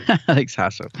 mate. Alex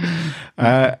Hassel.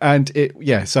 And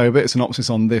so a bit of synopsis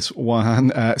on this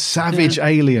one. Savage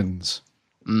aliens,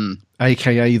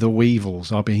 aka the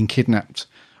Weevils, are being kidnapped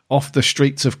off the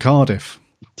streets of Cardiff.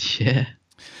 Yeah.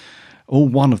 All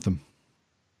one of them.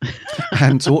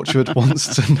 And Torchwood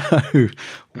wants to know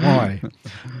why.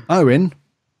 Owen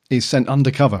is sent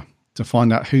undercover to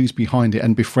find out who's behind it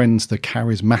and befriends the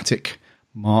charismatic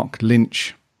Mark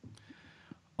Lynch.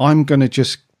 I'm going to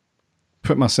just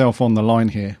put myself on the line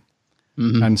here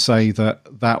and say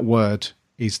that word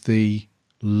is the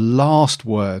last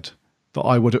word that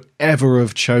I would ever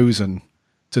have chosen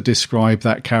to describe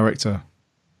that character.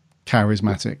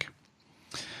 Charismatic.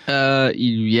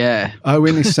 Yeah.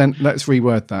 Owen is sent, let's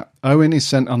reword that. Owen is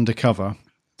sent undercover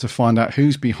to find out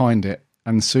who's behind it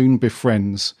and soon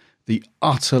befriends the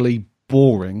utterly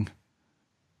boring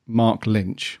Mark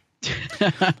Lynch.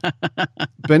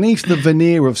 Beneath the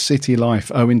veneer of city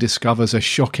life, Owen discovers a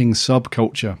shocking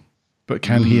subculture, but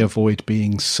can he avoid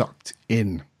being sucked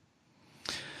in?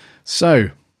 So,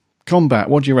 Combat,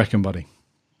 what do you reckon, buddy?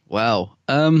 Well,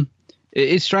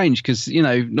 it's strange because,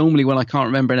 normally when I can't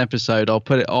remember an episode, I'll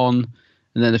put it on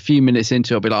and then a few minutes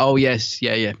into it, I'll be like, oh, yes,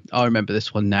 yeah, I remember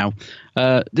this one now.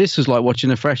 This was like watching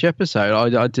a fresh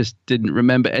episode. I just didn't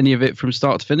remember any of it from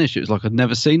start to finish. It was like I'd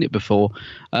never seen it before.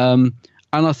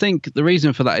 And I think the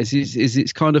reason for that is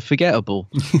it's kind of forgettable.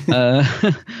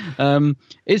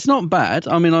 It's not bad.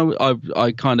 I mean,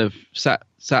 I kind of sat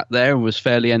there and was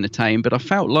fairly entertained, but I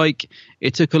felt like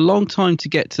it took a long time to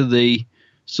get to the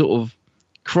sort of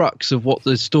crux of what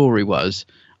the story was.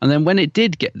 And then when it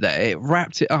did get there, it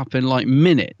wrapped it up in like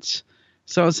minutes.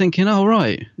 So I was thinking, oh,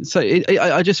 right. So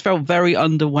I just felt very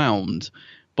underwhelmed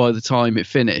by the time it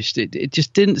finished. It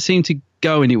just didn't seem to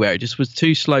go anywhere. It just was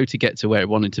too slow to get to where it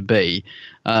wanted to be.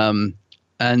 And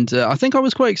I think I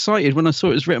was quite excited when I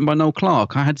saw it was written by Noel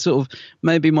Clarke. I had sort of,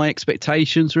 maybe my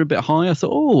expectations were a bit high. I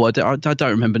thought, I don't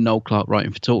remember Noel Clarke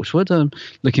writing for Torchwood. I'm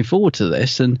looking forward to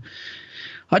this. And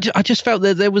I just felt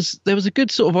that there was a good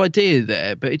sort of idea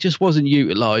there, but it just wasn't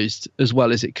utilised as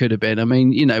well as it could have been. I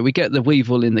mean, we get the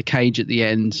Weevil in the cage at the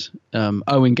end.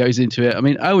 Owen goes into it. I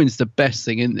mean, Owen's the best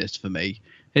thing in this for me.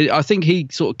 I think he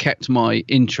sort of kept my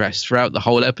interest throughout the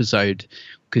whole episode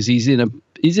because he's in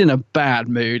he's in a bad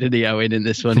mood, isn't he, Owen, in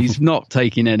this one? He's not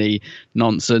taking any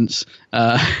nonsense.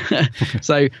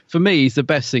 So for me, he's the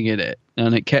best thing in it,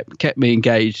 and it kept me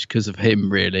engaged because of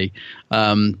him, really.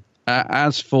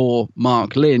 As for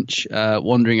Mark Lynch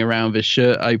wandering around with his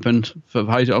shirt open for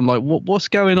the host, I'm like, what's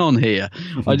going on here?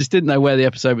 I just didn't know where the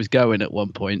episode was going at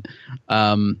one point,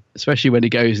 especially when he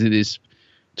goes in his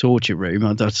torture room.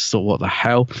 I just thought, what the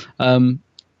hell?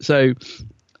 So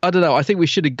I don't know. I think we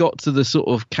should have got to the sort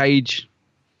of cage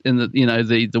in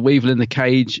the Weevil in the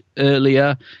cage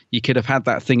earlier. You could have had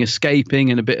that thing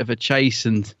escaping and a bit of a chase,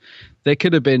 and there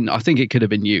could have been. I think it could have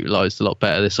been utilised a lot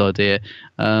better, this idea.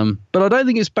 But I don't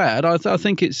think it's bad. I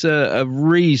think it's a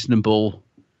reasonable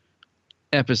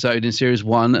episode in series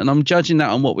 1, and I'm judging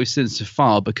that on what we've seen so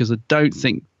far, because I don't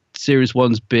think series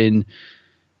 1's been.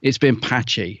 It's been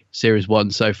patchy, series 1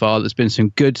 so far. There's been some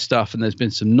good stuff and there's been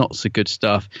some not so good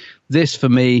stuff. This, for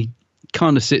me,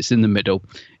 kind of sits in the middle.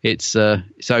 It's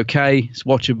okay, it's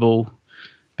watchable,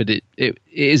 but it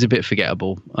is a bit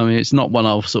forgettable. I mean, it's not one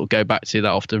I'll sort of go back to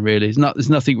that often, really. There's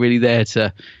nothing really there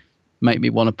to make me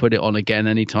want to put it on again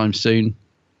anytime soon.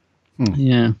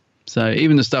 Yeah. So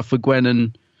even the stuff with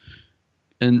Gwen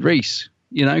and Reese,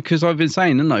 because I've been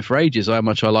saying, haven't I, for ages how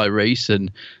much I like Reese,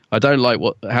 and I don't like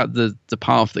how the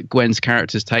path that Gwen's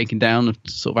character's taken down of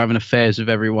sort of having affairs with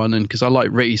everyone. And because I like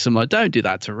Reese, I'm like, don't do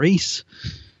that to Reese.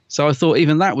 So I thought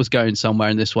even that was going somewhere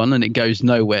in this one, and it goes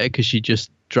nowhere because she just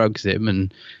drugs him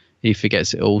and he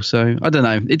forgets it all. So I don't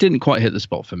know. It didn't quite hit the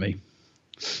spot for me.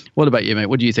 What about you, mate?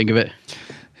 What do you think of it?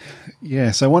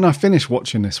 Yeah, so when I finished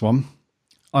watching this one,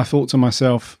 I thought to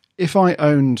myself, if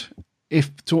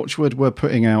Torchwood were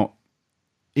putting out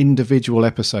individual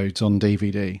episodes on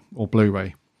DVD or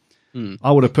Blu-ray,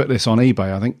 I would have put this on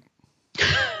eBay, I think.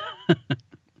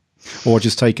 Or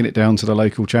just taken it down to the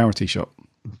local charity shop.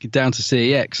 Down to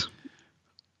CEX.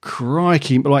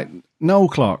 Crikey. Like, Noel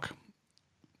Clark,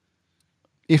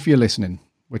 if you're listening,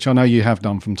 which I know you have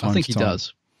done from time to time. I think he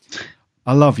does.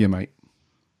 I love you, mate.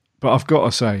 But I've got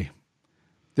to say,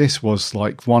 this was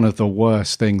like one of the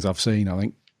worst things I've seen, I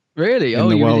think. Really? Oh,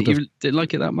 you didn't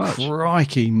like it that much?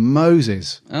 Crikey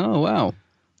Moses. Oh, wow.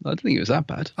 I didn't think it was that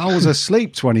bad. I was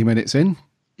asleep 20 minutes in.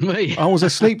 I was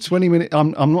asleep 20 minutes.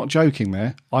 I'm not joking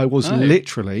there. I was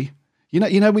literally, you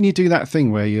know when you do that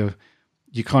thing where you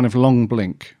kind of long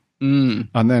blink and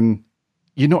then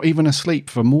you're not even asleep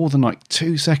for more than like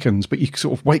 2 seconds, but you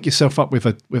sort of wake yourself up with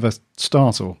a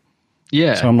startle.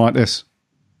 Yeah. So I'm like this.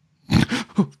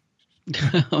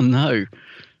 Oh, no.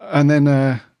 And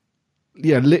then...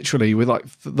 yeah, literally, with like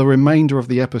the remainder of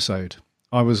the episode,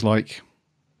 I was like,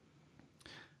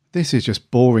 this is just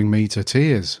boring me to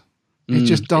tears. It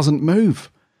just doesn't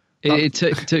move. It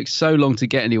took so long to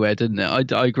get anywhere, didn't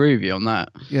it? I agree with you on that.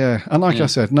 Yeah, and like I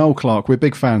said, Noel Clark, we're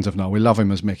big fans of Noel. We love him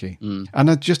as Mickey.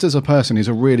 And just as a person, he's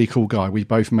a really cool guy. We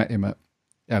both met him at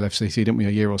LFCC, didn't we, a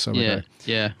year or so ago?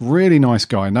 Yeah. Really nice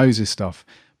guy, knows his stuff.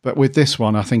 But with this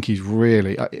one, I think he's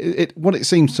really... what it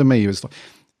seems to me is...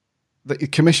 that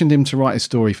it commissioned him to write a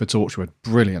story for Torchwood.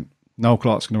 Brilliant. Noel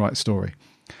Clark's going to write a story.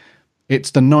 It's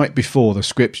the night before the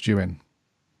script's due in.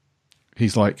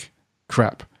 He's like,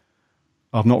 crap,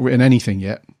 I've not written anything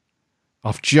yet.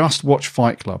 I've just watched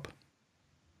Fight Club.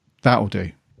 That'll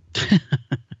do.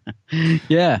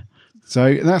 Yeah.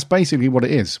 So that's basically what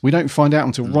it is. We don't find out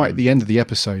until right at the end of the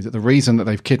episode that the reason that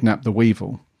they've kidnapped the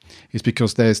Weevil is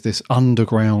because there's this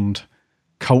underground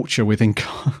culture within...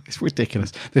 It's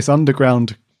ridiculous. This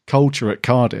underground culture at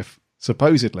Cardiff,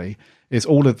 supposedly, is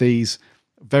all of these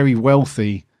very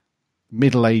wealthy,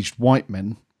 middle-aged white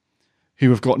men who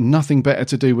have got nothing better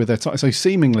to do with their time. So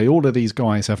seemingly all of these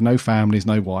guys have no families,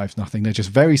 no wives, nothing. They're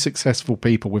just very successful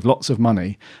people with lots of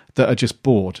money that are just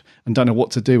bored and don't know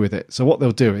what to do with it. So what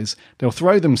they'll do is they'll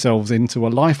throw themselves into a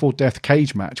life or death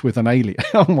cage match with an alien.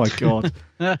 Oh my God.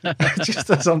 Just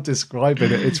as I'm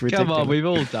describing it, it's ridiculous. Come on, we've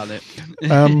all done it.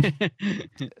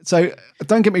 So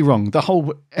don't get me wrong. The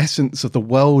whole essence of the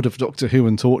world of Doctor Who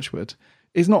and Torchwood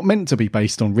is not meant to be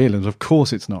based on realism. Of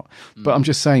course it's not. But I'm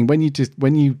just saying, when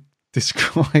you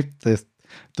describe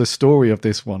the story of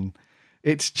this one,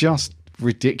 it's just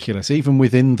ridiculous, even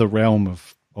within the realm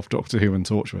of Doctor Who and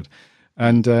Torchwood.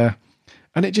 And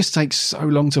it just takes so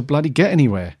long to bloody get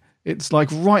anywhere. It's like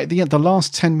right at the end, the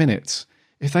last 10 minutes,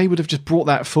 if they would have just brought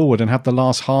that forward and had the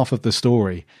last half of the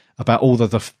story about all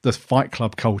the Fight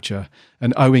Club culture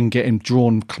and Owen getting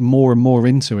drawn more and more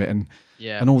into it and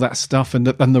all that stuff and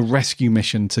the rescue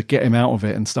mission to get him out of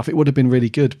it and stuff, it would have been really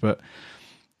good. But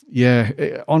yeah,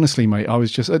 honestly, mate, I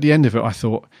was just, at the end of it, I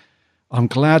thought, I'm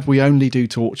glad we only do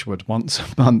Torchwood once a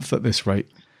month at this rate.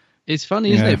 It's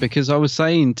funny, isn't it? Because I was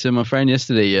saying to my friend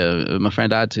yesterday, my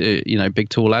friend Ad, big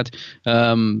tall lad,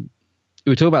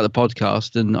 we were talking about the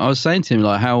podcast, and I was saying to him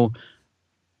like how,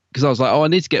 because I was like, I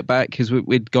need to get back, because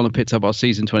we'd gone and picked up our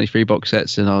season 23 box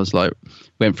sets, and I was like,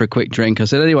 went for a quick drink. I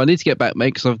said, anyway, I need to get back,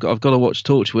 mate, because I've got to watch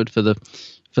Torchwood for the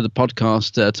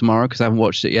podcast tomorrow, because I haven't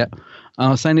watched it yet. And I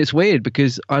was saying it's weird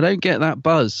because I don't get that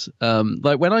buzz.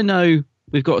 Like when I know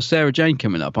we've got Sarah Jane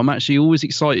coming up, I'm actually always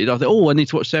excited. I think, I need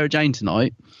to watch Sarah Jane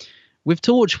tonight. With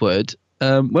Torchwood,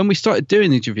 when we started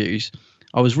doing these reviews,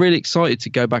 I was really excited to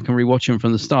go back and rewatch them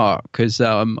from the start, because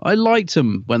I liked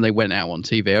them when they went out on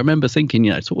TV. I remember thinking,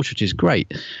 Torchwood is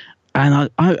great. And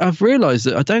I've realised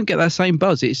that I don't get that same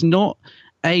buzz. It's not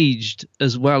aged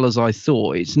as well as I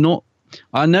thought. It's not.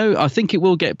 I think it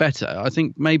will get better. I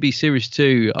think maybe Series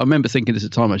 2, I remember thinking this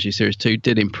at the time, actually, Series 2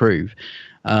 did improve.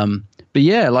 But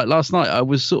yeah, like last night, I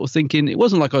was sort of thinking, it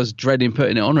wasn't like I was dreading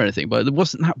putting it on or anything, but there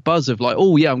wasn't that buzz of like,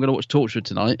 oh yeah, I'm going to watch Torchwood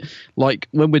tonight. Like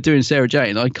when we're doing Sarah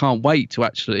Jane, I can't wait to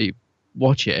actually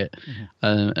watch it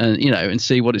and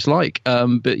see what it's like.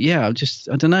 But yeah,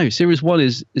 I don't know. Series 1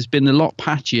 has been a lot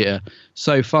patchier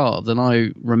so far than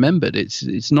I remembered.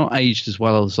 It's not aged as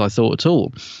well as I thought at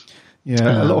all.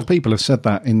 Yeah, a lot of people have said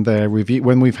that in their review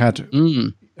when we've had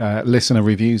listener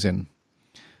reviews in,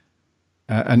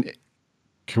 and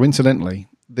coincidentally,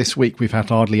 this week we've had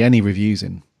hardly any reviews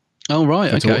in. Oh, right,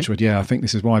 for okay. Torchwood. Yeah, I think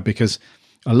this is why, because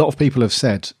a lot of people have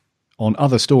said on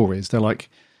other stories, they're like,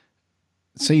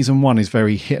 season 1 is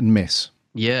very hit and miss.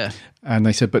 Yeah. And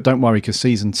they said, but don't worry, because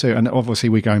season 2, and obviously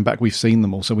we're going back, we've seen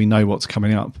them all, so we know what's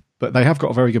coming up. But they have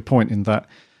got a very good point in that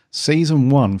season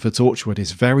 1 for Torchwood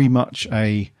is very much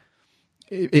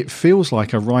it feels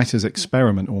like a writer's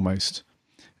experiment almost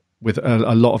with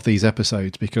a lot of these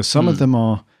episodes, because some of them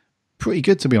are pretty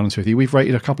good, to be honest with you. We've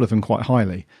rated a couple of them quite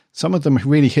highly. Some of them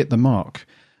really hit the mark.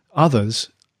 Others,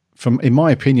 in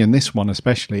my opinion, this one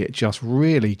especially, it just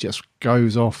really just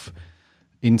goes off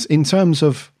in terms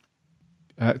of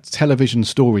television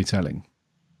storytelling.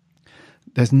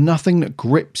 There's nothing that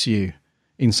grips you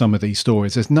in some of these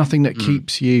stories. There's nothing that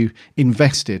keeps you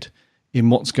invested in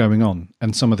what's going on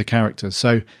and some of the characters.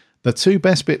 So the two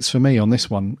best bits for me on this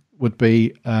one would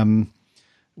be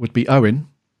Owen.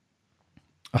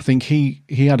 I think he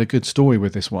had a good story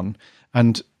with this one,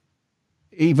 and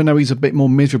even though he's a bit more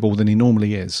miserable than he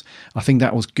normally is, I think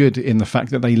that was good in the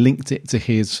fact that they linked it to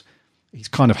he's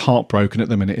kind of heartbroken at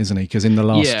the minute, isn't he? Because in the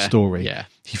last story,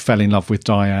 he fell in love with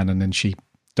Diane, and then she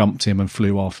dumped him and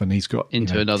flew off, and he's got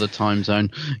into another time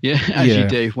zone. Yeah, as you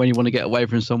do when you want to get away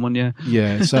from someone.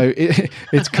 Yeah. So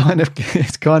it's kind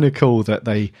of cool that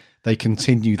they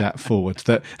continue that forward.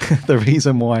 That the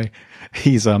reason why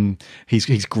he's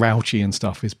grouchy and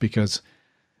stuff is because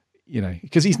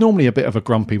he's normally a bit of a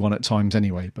grumpy one at times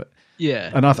anyway. But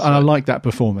and I like that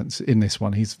performance in this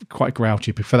one. He's quite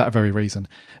grouchy for that very reason.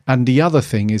 And the other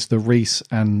thing is the Reese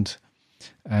and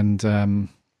Gwen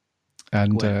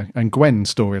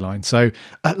storyline. So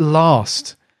at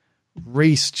last,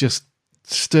 Reese just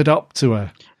stood up to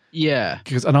her. Yeah,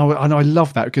 and I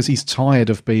love that, because he's tired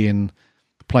of playing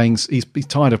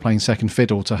second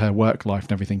fiddle to her work life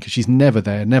and everything, because she's never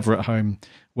there, never at home,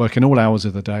 working all hours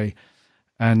of the day.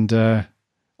 And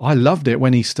I loved it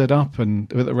when he stood up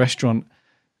and at the restaurant,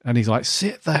 and he's like,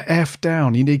 "Sit the F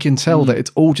down." You can tell that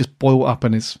it's all just boiled up,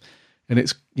 and it's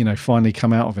finally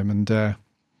come out of him. And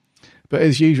but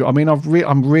as usual, I mean,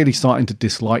 I'm really starting to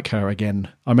dislike her again.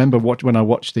 I remember when I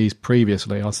watched these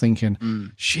previously, I was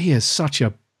thinking she is such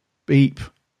a beep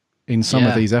in some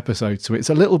of these episodes. So it's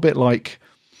a little bit like,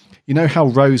 how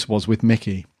Rose was with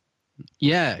Mickey.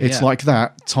 Yeah, it's like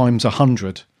that times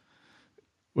 100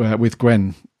 with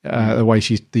Gwen. The way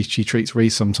she treats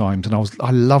Reese sometimes, and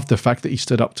I love the fact that he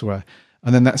stood up to her.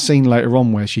 And then that scene later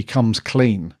on where she comes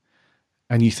clean,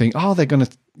 and you think, oh, they're going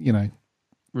to,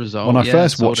 resolve. When I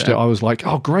first watched it, I was like,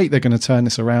 oh, great, they're going to turn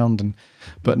this around.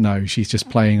 But no, she's just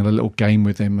playing a little game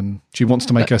with him, and she wants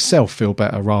to make herself feel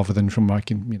better rather than from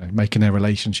making their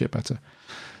relationship better.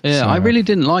 Yeah, so, I really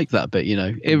didn't like that bit,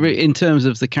 in terms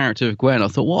of the character of Gwen. I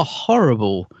thought, what a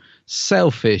horrible,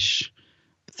 selfish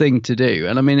thing to do.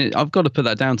 And I mean, I've got to put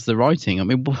that down to the writing. I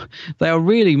mean, they are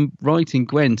really writing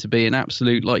Gwen to be an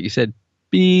absolute, like you said,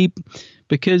 beep,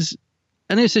 because,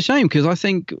 and it's a shame, because I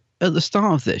think at the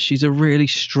start of this, she's a really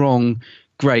strong,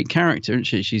 great character, isn't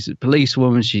she? She's a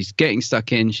policewoman. She's getting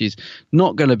stuck in. She's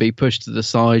not going to be pushed to the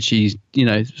side. She's,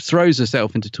 throws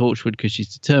herself into Torchwood because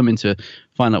she's determined to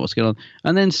find out what's going on.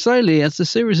 And then slowly, as the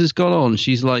series has gone on,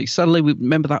 she's like, suddenly we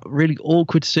remember that really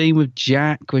awkward scene with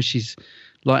Jack where she's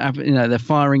like, they're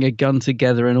firing a gun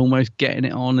together and almost getting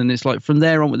it on. And it's like from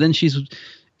there on, but then she's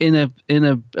in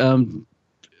a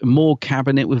more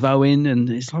cabinet with Owen, and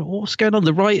it's like, what's going on?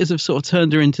 The writers have sort of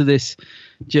turned her into this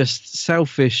just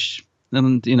selfish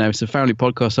and it's a family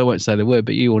podcast, so I won't say the word,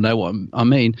 but you all know what I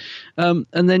mean. And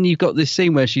then you've got this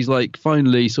scene where she's like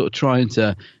finally sort of trying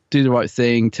to do the right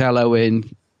thing, tell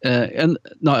Owen, and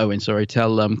not Owen, sorry,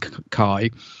 tell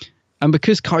Kai. And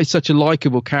because Kai's such a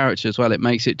likable character as well, it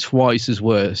makes it twice as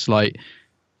worse. Like,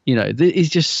 he's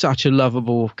just such a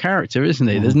lovable character, isn't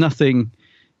he? There's nothing,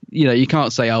 you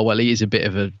can't say, oh, well, he is a bit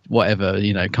of a whatever,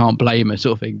 can't blame him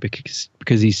sort of thing,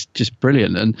 because he's just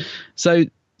brilliant. And so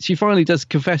she finally does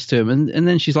confess to him, and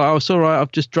then she's like, oh, it's all right,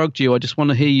 I've just drugged you. I just want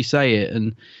to hear you say it.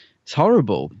 And it's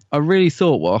horrible. I really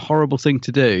thought, what a horrible thing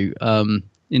to do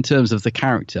in terms of the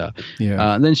character.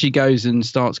 Yeah. And then she goes and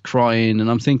starts crying,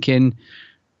 and I'm thinking,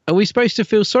 are we supposed to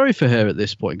feel sorry for her at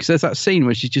this point? Because there's that scene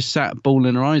where she's just sat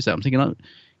bawling her eyes out. I'm thinking,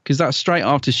 because that's straight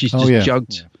after she's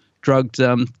just drugged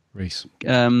Reese.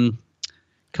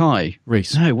 Kai.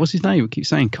 Reese. No, what's his name? We keep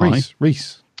saying Kai.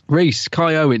 Reese.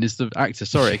 Kai Owen is the actor.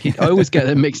 Sorry, I always get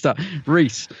them mixed up.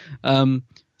 Reese.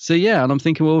 So yeah, and I'm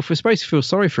thinking, well, if we're supposed to feel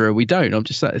sorry for her, we don't. I'm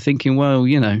just thinking, well,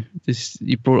 this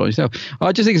you brought it on yourself.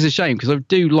 I just think it's a shame, because I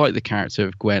do like the character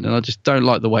of Gwen, and I just don't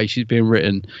like the way she's being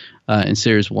written in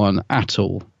series 1 at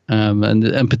all,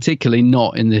 and particularly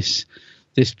not in this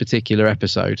particular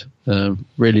episode.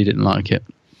 Really didn't like it.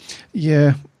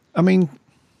 Yeah, I mean,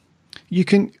 you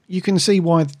can see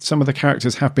why some of the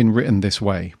characters have been written this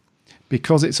way,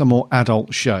 because it's a more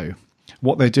adult show.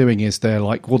 What they're doing is they're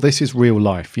like, well, this is real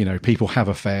life. People have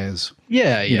affairs.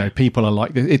 Yeah. People are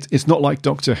like, it's not like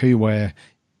Doctor Who, where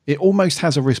it almost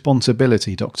has a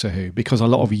responsibility, Doctor Who, because a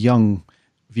lot of young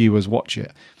viewers watch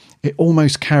it. It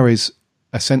almost carries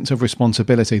a sense of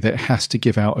responsibility that it has to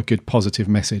give out a good positive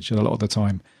message a lot of the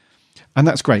time. And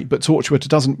that's great. But Torchwood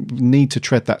doesn't need to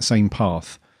tread that same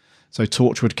path. So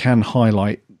Torchwood can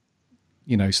highlight,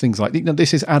 things like,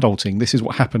 this is adulting. This is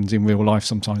what happens in real life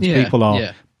sometimes. Yeah, people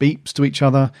are beeps to each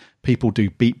other. People do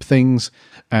beep things,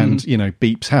 and,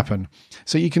 beeps happen.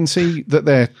 So you can see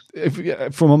that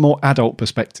from a more adult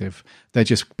perspective, they're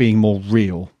just being more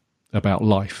real about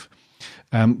life.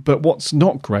 But what's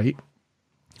not great,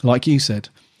 like you said,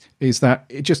 is that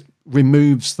it just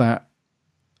removes that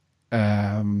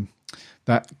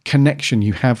that connection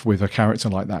you have with a character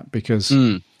like that, because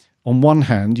on one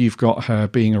hand, you've got her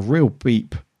being a real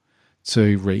beep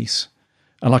to Reese.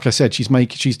 And like I said,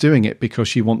 she's doing it because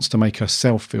she wants to make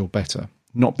herself feel better,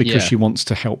 not because she wants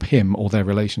to help him or their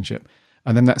relationship.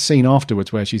 And then that scene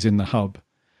afterwards where she's in the hub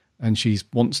and she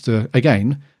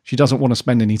doesn't want to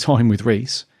spend any time with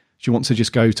Reese. She wants to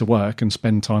just go to work and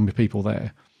spend time with people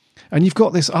there. And you've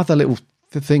got this other little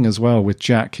thing as well with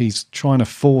Jack. He's trying to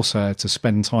force her to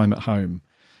spend time at home.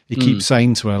 He keeps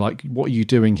saying to her, like, what are you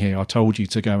doing here? I told you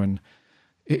to go. And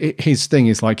his thing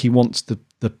is like, he wants the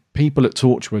people at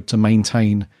Torchwood to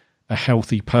maintain a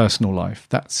healthy personal life.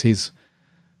 That's his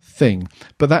thing.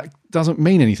 But that doesn't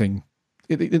mean anything.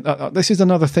 This is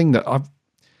another thing that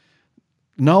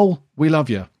Noel, we love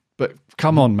you, but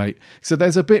come on, mate. So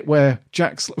there's a bit where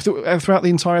Jack's, throughout the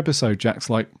entire episode, Jack's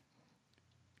like,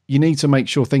 you need to make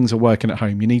sure things are working at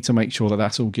home. You need to make sure that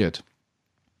that's all good.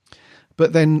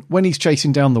 But then when he's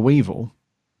chasing down the Weevil,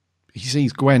 he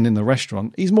sees Gwen in the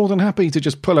restaurant. He's more than happy to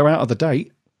just pull her out of the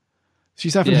date.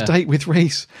 She's having a date with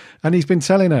Reese, and he's been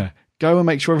telling her, go and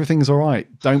make sure everything's all right.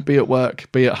 Don't be at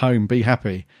work, be at home, be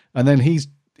happy. And then he's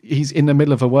in the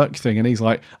middle of a work thing, and he's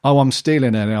like, oh, I'm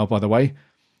stealing her now, by the way.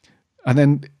 And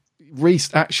then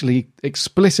Reese actually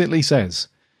explicitly says,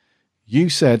 you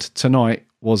said tonight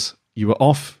you were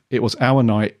off, it was our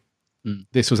night,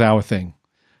 this was our thing.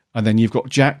 And then you've got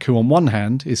Jack, who on one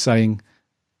hand is saying,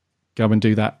 go and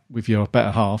do that with your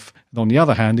better half. And on the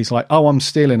other hand, he's like, oh, I'm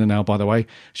stealing her now, by the way.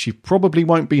 She probably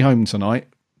won't be home tonight,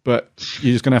 but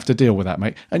you're just going to have to deal with that,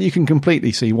 mate. And you can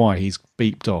completely see why he's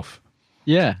beeped off.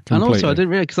 Yeah. Completely. And also, I didn't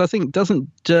realise, because I think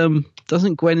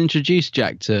doesn't Gwen introduce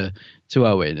Jack to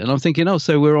Owen? And I'm thinking,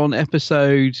 so we're on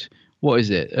episode, what is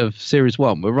it, of series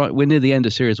 1? We're near the end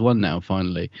of series 1 now,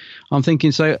 finally. I'm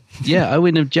thinking,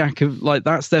 Owen and Jack have, like,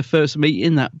 that's their first meet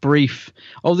in that brief,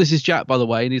 oh, this is Jack, by the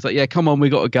way. And he's like, yeah, come on, we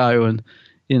got to go. And,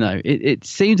 it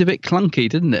seemed a bit clunky,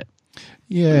 didn't it?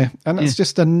 Yeah. And that's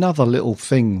just another little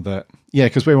thing that,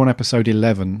 because we're on episode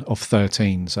 11 of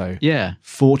 13. So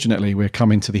fortunately, we're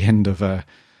coming to the end of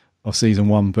season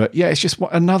 1. But it's just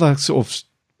another sort of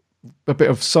a bit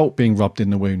of salt being rubbed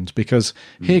in the wound, because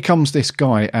here comes this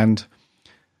guy, and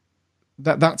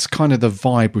that's kind of the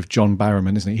vibe with John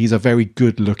Barrowman, isn't he? He's a very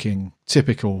good looking,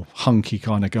 typical hunky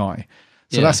kind of guy.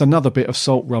 So that's another bit of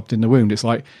salt rubbed in the wound. It's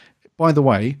like, by the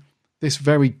way, this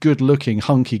very good looking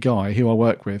hunky guy who I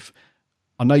work with,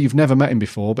 I know you've never met him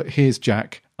before, but here's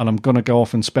Jack, and I'm going to go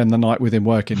off and spend the night with him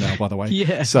working now, by the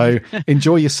way. So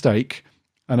enjoy your steak,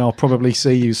 and I'll probably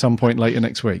see you some point later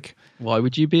next week. Why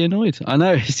would you be annoyed? I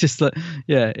know, it's just like,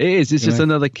 yeah, it is. It's just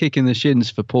another kick in the shins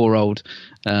for poor old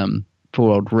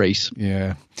Reese.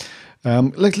 Yeah.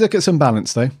 Let's look at some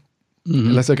balance, though.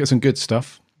 Mm-hmm. Let's look at some good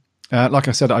stuff. Like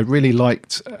I said, I really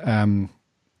liked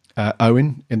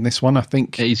Owen in this one. I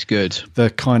think he's good. The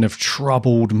kind of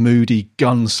troubled, moody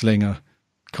gunslinger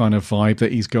kind of vibe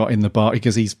that he's got in the bar,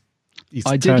 because he's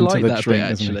I did like that bit,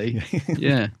 actually.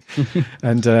 Yeah.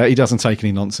 And he doesn't take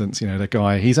any nonsense. The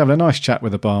guy, he's having a nice chat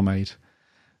with the barmaid,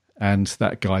 and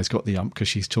that guy's got the ump because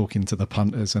she's talking to the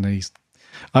punters, and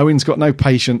Owen's got no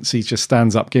patience. He just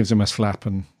stands up, gives him a slap,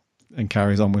 and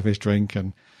carries on with his drink.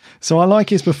 And so I like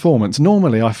his performance.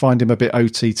 Normally I find him a bit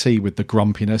OTT with the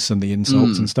grumpiness and the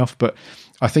insults and stuff, but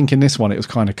I think in this one it was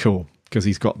kind of cool because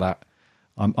he's got that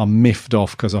I'm miffed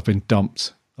off because I've been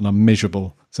dumped and I'm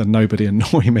miserable, so nobody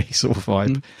annoy me sort of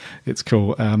vibe. It's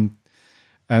cool.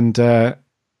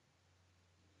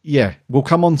 Yeah, we'll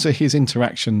come on to his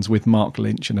interactions with Mark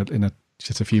Lynch in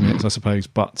just a few minutes, I suppose.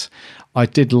 But I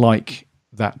did like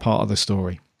that part of the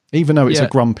story, even though it's a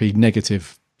grumpy,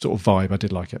 negative sort of vibe. I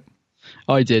did like it.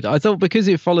 I did. I thought because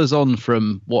it follows on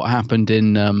from what happened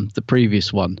in the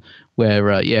previous one, where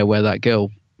that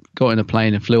girl got in a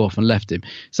plane and flew off and left him.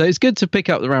 So it's good to pick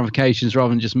up the ramifications rather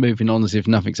than just moving on as if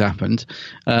nothing's happened.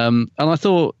 And I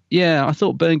thought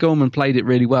Bern Gorman played it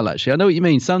really well, actually. I know what you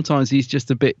mean. Sometimes he's just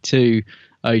a bit too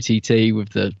OTT with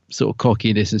the sort of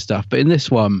cockiness and stuff. But in this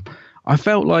one, I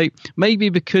felt like maybe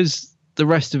because the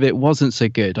rest of it wasn't so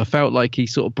good, I felt like he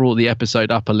sort of brought the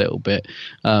episode up a little bit,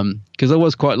 because I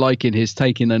was quite liking his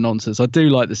taking the nonsense. I do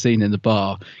like the scene in the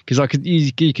bar because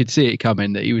you could see it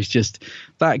coming that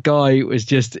that guy was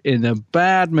just in a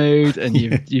bad mood, and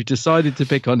you've decided to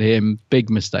pick on him. Big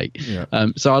mistake. Yeah.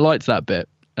 So I liked that bit.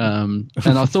 And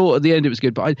I thought at the end it was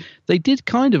good, but they did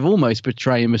kind of almost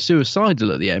portray him as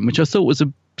suicidal at the end, which I thought was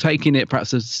taking it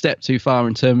perhaps a step too far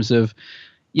in terms of,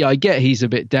 yeah, I get he's a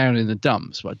bit down in the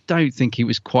dumps, but I don't think he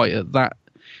was quite at that.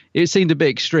 It seemed a bit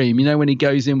extreme, when he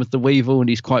goes in with the Weevil and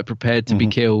he's quite prepared to be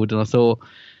killed. And I thought,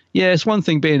 yeah, it's one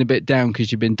thing being a bit down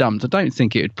because you've been dumped. I don't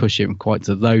think it would push him quite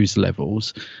to those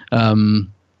levels.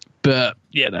 But,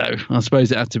 I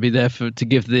suppose it had to be there to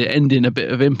give the ending a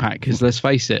bit of impact because, let's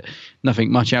face it,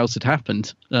 nothing much else had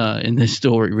happened in this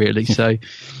story, really. So,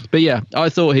 but yeah, I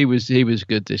thought he was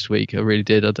good this week. I really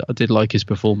did. I did like his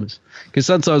performance. Because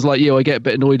sometimes, like you, I get a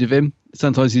bit annoyed with him.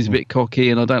 Sometimes he's a bit cocky,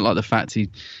 and I don't like the fact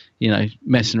he,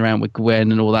 messing around with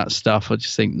Gwen and all that stuff. I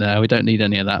just think, no, we don't need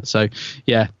any of that. So,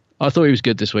 yeah, I thought he was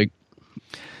good this week.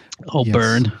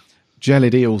 Burn.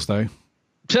 Jellied eels, though.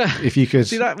 If you could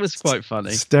see, that was quite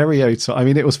funny. Stereotype. I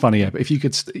mean, it was funny, yeah. But if you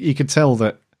could tell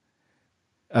that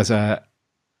as a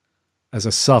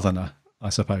Southerner, I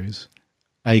suppose,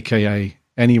 aka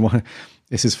anyone.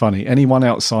 This is funny. Anyone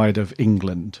outside of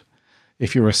England,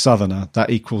 if you're a Southerner, that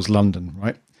equals London,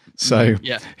 right? So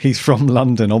he's from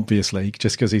London, obviously,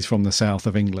 just because he's from the south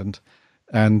of England.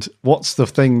 And what's the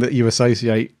thing that you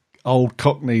associate old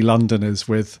Cockney Londoners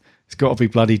with? It's got to be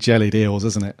bloody jellied eels,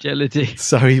 isn't it? Jellied eels.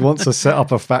 So he wants to set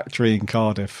up a factory in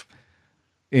Cardiff,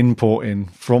 importing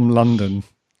from London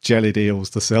jellied eels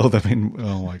to sell them in.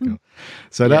 Oh my God.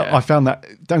 So I found that,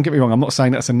 don't get me wrong, I'm not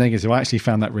saying that's a negative. I actually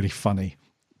found that really funny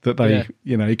that they,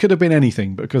 it could have been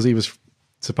anything, but because he was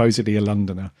supposedly a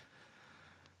Londoner,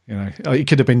 it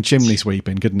could have been chimney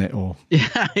sweeping, couldn't it? Or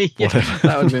that would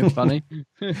have been funny.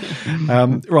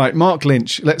 Right, Mark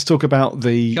Lynch. Let's talk about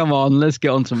the. Come on, let's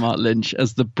get on to Mark Lynch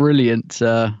as the brilliant.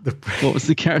 What was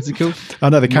the character called? Oh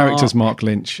no, the character's Mark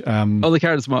Lynch. The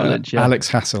character's Mark Lynch. Yeah. Alex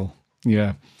Hassel.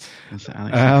 Yeah.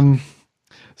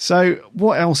 So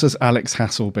what else has Alex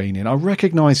Hassel been in? I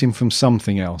recognise him from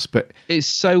something else, but it's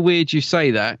so weird you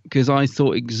say that because I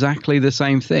thought exactly the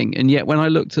same thing, and yet when I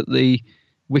looked at the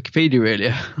Wikipedia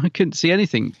earlier, I couldn't see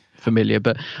anything familiar,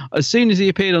 but as soon as he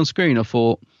appeared on screen, I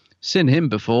thought, seen him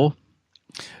before.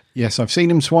 Yes, I've seen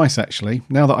him twice, actually.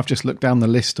 Now that I've just looked down the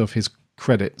list of his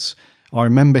credits, I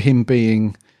remember him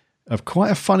being quite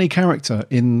a funny character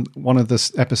in one of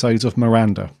the episodes of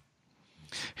Miranda.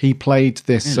 He played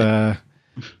this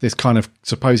this kind of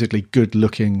supposedly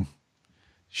good-looking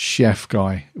chef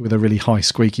guy with a really high,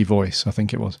 squeaky voice, I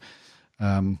think it was.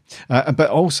 But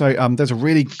also, there's a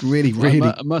really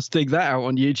I must dig that out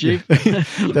on YouTube.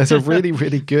 There's a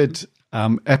really good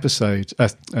episode,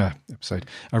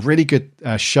 a really good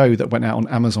show that went out on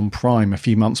Amazon Prime a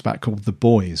few months back called The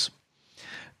Boys,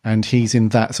 and he's in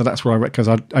that. So that's where because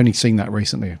I'd only seen that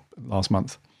recently last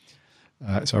month,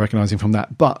 so I recognise him from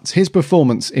that. But his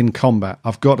performance in Combat,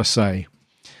 I've got to say,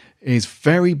 is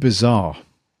very bizarre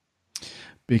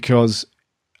because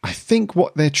I think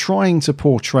what they're trying to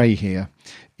portray here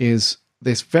is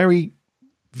this very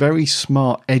very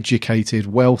smart, educated,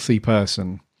 wealthy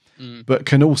person, but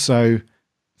can also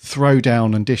throw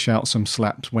down and dish out some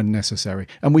slaps when necessary.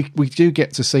 And we do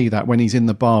get to see that when he's in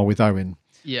the bar with Owen.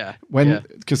 Yeah.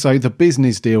 Because so the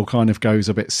business deal kind of goes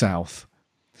a bit south.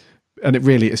 And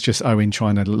it's just Owen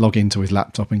trying to log into his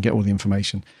laptop and get all the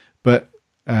information. But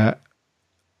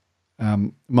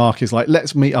Mark is like,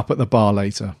 let's meet up at the bar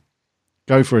later.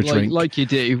 Go for a drink. Like you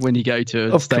do when you go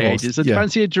to a estate agent. So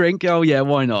fancy a drink? Oh, yeah,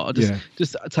 why not? I'll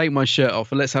just take my shirt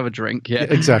off and let's have a drink. Yeah,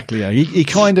 exactly. Yeah, he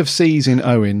kind of sees in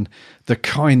Owen the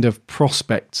kind of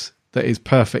prospect that is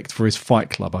perfect for his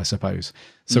fight club, I suppose.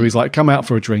 So he's like, come out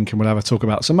for a drink and we'll have a talk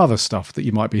about some other stuff that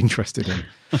you might be interested in.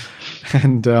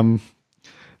 And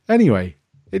anyway,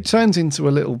 it turns into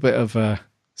a little bit of a...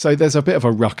 So there's a bit of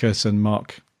a ruckus and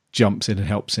Mark jumps in and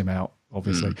helps him out,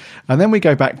 obviously. And then we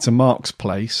go back to Mark's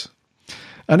place.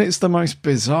 And it's the most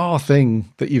bizarre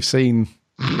thing that you've seen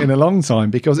in a long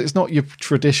time, because it's not your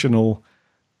traditional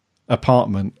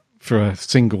apartment for a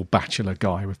single bachelor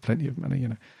guy with plenty of money, you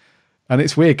know. And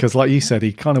it's weird because, like you said,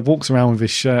 he kind of walks around with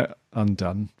his shirt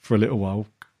undone for a little while.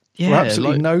 For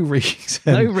absolutely no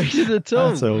reason. No reason at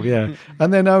all. Yeah.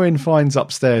 And then Owen finds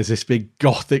upstairs this big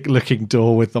gothic-looking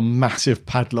door with the massive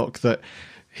padlock that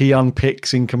he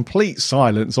unpicks in complete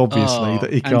silence, obviously,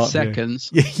 that he can't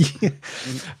seconds.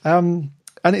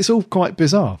 And it's all quite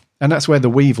bizarre. And that's where the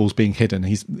Weevil's being hidden.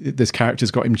 This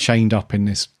character's got him chained up in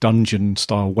this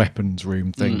dungeon-style weapons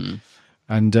room thing.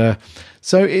 And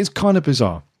so it's kind of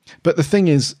bizarre. But the thing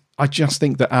is, I just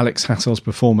think that Alex Hassel's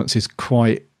performance is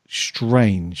quite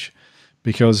strange,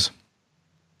 because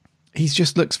he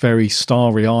just looks very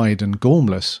starry-eyed and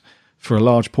gormless for a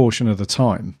large portion of the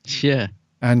time. Yeah.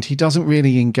 And he doesn't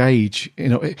really engage.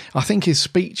 I think his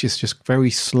speech is just very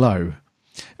slow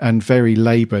and very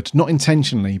laboured, not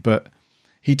intentionally, but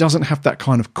he doesn't have that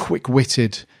kind of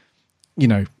quick-witted,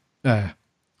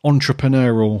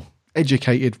 entrepreneurial,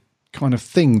 educated kind of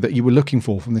thing that you were looking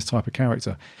for from this type of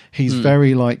character. He's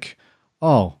very like,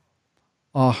 oh,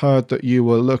 I heard that you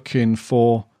were looking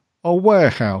for a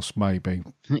warehouse, maybe,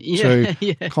 to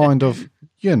kind of,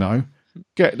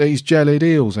 get these jellied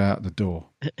eels out the door.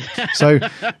 So,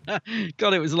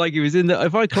 God, it was like he was in there.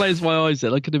 If I closed my eyes,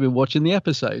 then I could have been watching the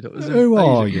episode. Who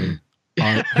are you?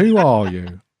 Who are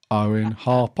you, Owen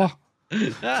Harper?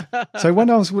 So when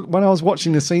I was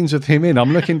watching the scenes with him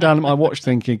I'm looking down at my watch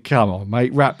thinking, come on,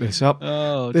 mate, wrap this up.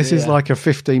 This is like a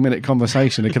 15-minute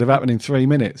conversation. It could have happened in 3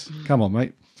 minutes. Come on,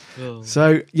 mate.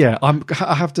 So, yeah,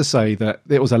 I have to say that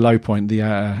it was a low point, the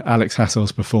Alex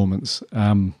Hassel's performance.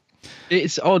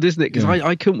 It's odd, isn't it? Because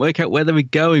I couldn't work out where they were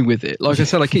going with it. Like I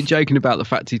said, I keep joking about the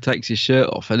fact he takes his shirt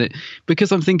off, and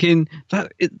because I'm thinking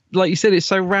that, like you said, it's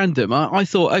so random. I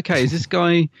thought, okay, is this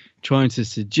guy trying to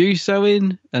seduce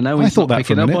Owen? And Owen's not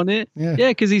picking up on it. Yeah,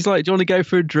 because he's like, do you want to go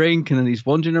for a drink? And then he's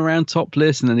wandering around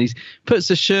topless, and then he puts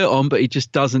the shirt on, but he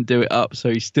just doesn't do it up, so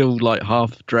he's still like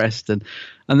half dressed, and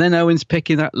then Owen's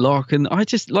picking that lock, and I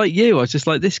just like I was just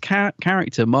like, this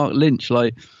character, Mark Lynch,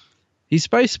 like, he's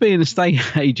supposed to be an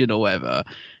estate agent or whatever.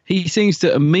 He seems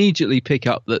to immediately pick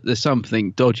up that there's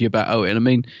something dodgy about Owen. I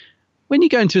mean, when you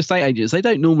go into estate agents, they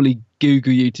don't normally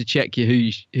Google you to check you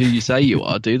who you say you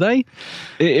are, do they?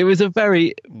 It was a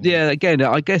very, again,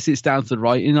 I guess it's down to the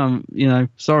writing. I'm,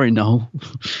 sorry, Noel.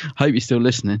 Hope you're still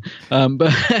listening.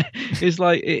 But it's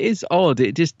like, it is odd.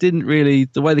 It just didn't really,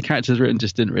 the way the character's written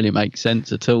just didn't really make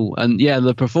sense at all. And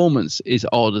the performance is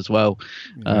odd as well,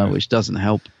 which doesn't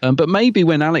help. But maybe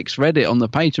when Alex read it on the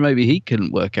page, maybe he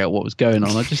couldn't work out what was going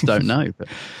on. I just don't know. But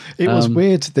it was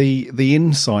weird, the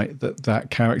insight that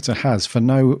character has for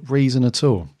no reason at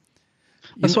all.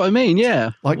 That's what I mean,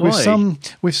 yeah. Like why?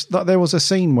 There was a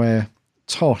scene where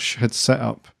Tosh had set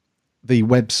up the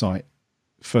website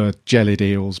for Jellied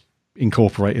Eels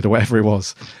Incorporated or whatever it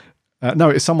was. No,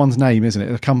 it's someone's name, isn't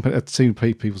it? A company, two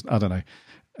people, I don't know.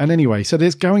 And anyway, so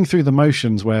there's going through the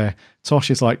motions where Tosh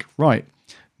is like, right,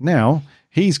 now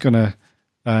he's going to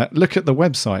look at the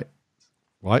website.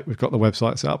 Right, we've got the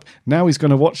website set up. Now he's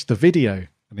going to watch the video.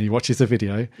 And he watches the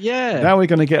video. Yeah. Now we're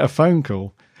going to get a phone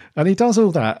call. And he does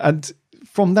all that. And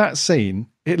from that scene,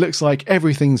 it looks like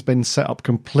everything's been set up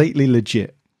completely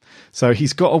legit. So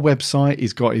he's got a website,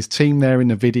 he's got his team there in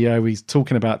the video, he's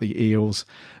talking about the eels,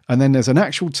 and then there's an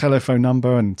actual telephone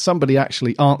number and somebody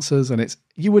actually answers, and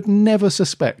you would never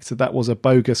suspect that was a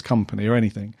bogus company or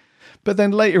anything. But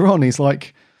then later on, he's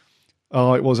like,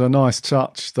 oh, it was a nice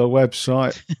touch, the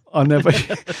website. I never...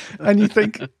 And you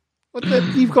think, well,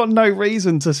 you've got no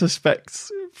reason to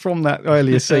suspect from that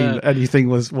earlier scene that anything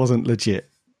wasn't legit.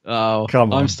 Oh,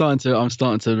 Come on. I'm starting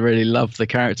to really love the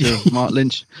character of Mark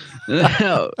Lynch.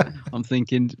 I'm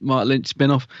thinking Mark Lynch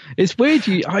spin-off. It's weird.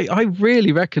 I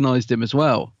really recognised him as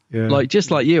well. Yeah. Like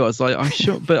just like you, I was like, I'm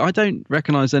sure, but I don't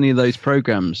recognise any of those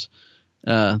programs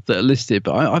that are listed.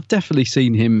 But I've definitely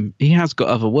seen him. He has got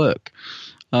other work.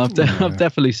 I've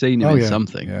definitely seen him in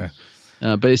something. Yeah.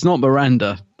 But it's not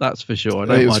Miranda, that's for sure. I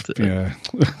don't mind it. Yeah.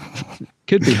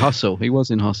 Could be Hustle. He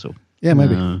was in Hustle. Yeah,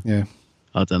 maybe. Yeah.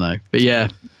 I don't know. But yeah.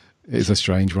 It's a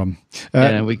strange one.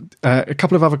 A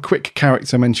couple of other quick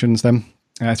character mentions then.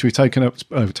 As we've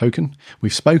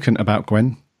we've spoken about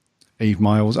Gwen, Eve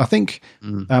Miles. I think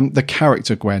the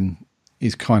character Gwen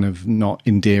is kind of not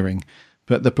endearing,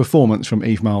 but the performance from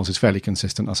Eve Miles is fairly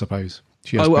consistent, I suppose.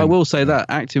 I will say that,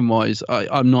 acting-wise,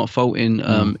 I'm not faulting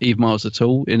Eve Miles at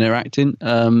all in her acting.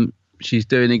 She's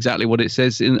doing exactly what it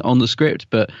says on the script,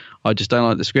 but I just don't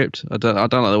like the script. I don't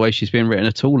like the way she's being written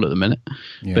at all at the minute.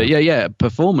 Yeah. But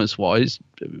performance-wise,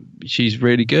 she's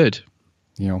really good.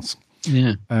 Yes.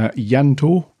 Yeah.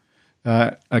 Yantor,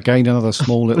 again, another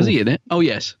small little... Was he in it? Oh,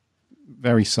 yes.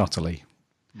 Very subtly.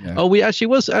 Yeah. Oh, I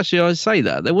say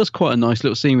that. There was quite a nice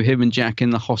little scene with him and Jack in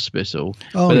the hospital.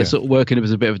 But they're sort of working it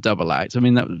as a bit of a double act. I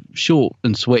mean, that was short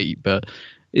and sweet, but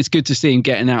it's good to see him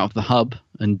getting out of the hub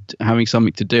and having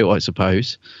something to do, I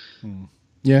suppose.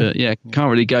 Yeah. But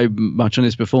can't really go much on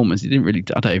his performance. I don't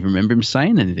even remember him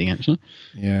saying anything, actually.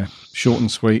 Yeah, short and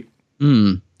sweet.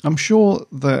 I'm sure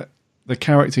that the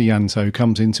character Yanto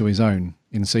comes into his own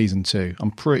in season 2. I'm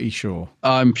pretty sure.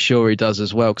 I'm sure he does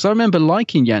as well. Because I remember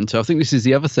liking Yanto. I think this is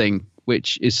the other thing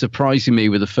which is surprising me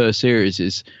with the first series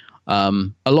is a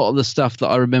lot of the stuff that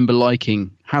I remember liking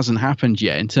hasn't happened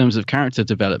yet in terms of character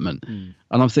development. And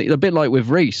I'm thinking a bit like with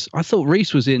Reese. I thought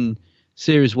Reese was in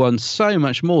series 1 so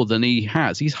much more than he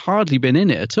has. He's hardly been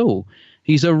in it at all.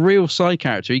 He's a real side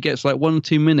character. He gets like 1 or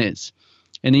 2 minutes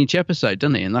in each episode,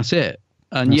 doesn't he? And that's it.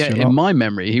 And yet, in my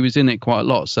memory, he was in it quite a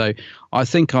lot. So I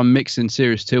think I'm mixing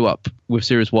series 2 up with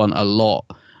series 1 a lot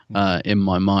in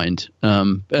my mind.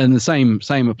 And the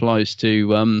same applies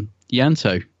to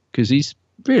Yanto, because he's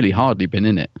really hardly been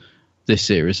in it this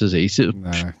series, has he? He sort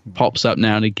of pops up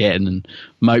now and again and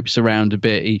mopes around a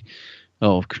bit.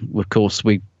 Of course,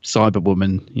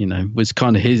 Cyberwoman, was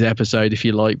kind of his episode, if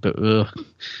you like. But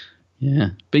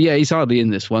he's hardly in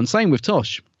this one. Same with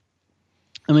Tosh.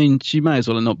 I mean, she may as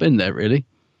well have not been there, really.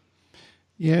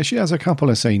 Yeah, she has a couple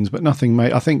of scenes, but nothing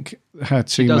made. I think her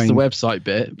two. She does the website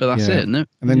bit, but that's it, isn't it?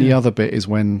 And then the other bit is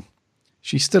when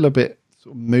she's still a bit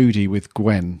sort of moody with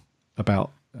Gwen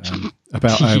about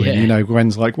Owen.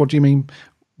 Gwen's like, "What do you mean?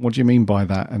 What do you mean by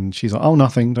that?" And she's like, "Oh,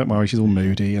 nothing. Don't worry." She's all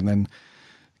moody, and then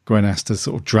Gwen has to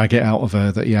sort of drag it out of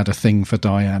her that he had a thing for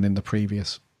Diane in the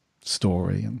previous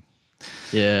story, and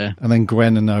then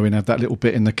Gwen and Owen have that little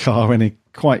bit in the car, and he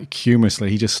quite humorously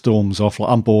he just storms off like,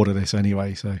 "I'm bored of this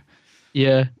anyway." So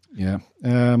yeah.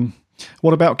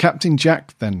 What about Captain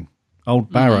Jack then?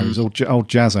 Old Barrows, old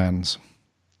Jazzans.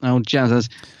 Old Jazzans.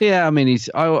 Yeah, I mean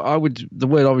the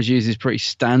word I would use is pretty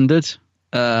standard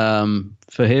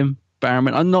for him.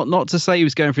 Barrowman. And not to say he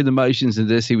was going through the motions of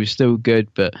this, he was still good,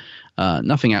 but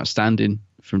nothing outstanding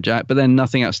from Jack. But then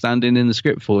nothing outstanding in the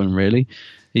script for him, really.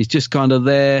 He's just kind of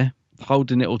there,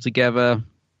 holding it all together.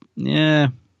 Yeah,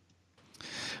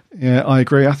 I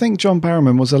agree. I think John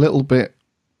Barrowman was a little bit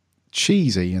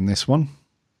cheesy in this one.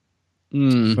 For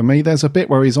me, there's a bit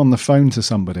where he's on the phone to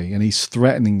somebody and he's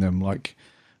threatening them like,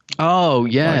 "Oh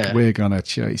yeah, like, we're gonna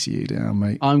chase you down,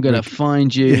 mate. I'm gonna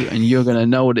find you, and you're gonna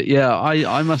know what it." Yeah,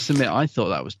 I must admit, I thought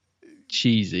that was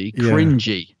cheesy,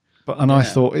 cringy. But I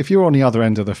thought if you're on the other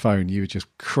end of the phone, you would just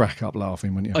crack up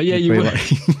laughing, wouldn't you? Oh yeah, you would.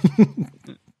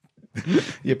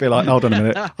 You'd be like, "Hold on a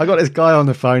minute, I got this guy on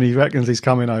the phone. He reckons he's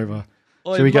coming over.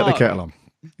 Should we get the kettle on?"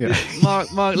 Yeah.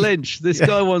 Mark Lynch, this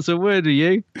guy wants a word with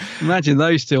you. Imagine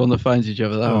those two on the phone to each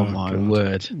other. Oh my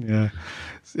word! Yeah,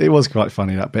 it was quite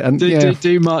funny, that bit. And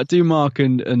do Mark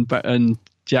and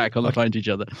Jack on the phone to each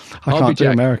other. I'll be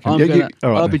Jack. American.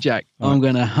 I'll be Jack. I'm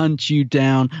gonna hunt you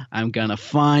down. I'm gonna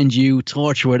find you.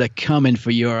 Torchwood are coming for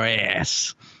your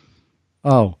ass.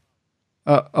 Oh,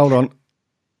 hold on.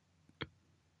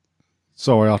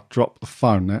 Sorry, I dropped the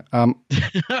phone there.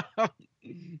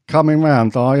 Coming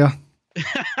round, are you?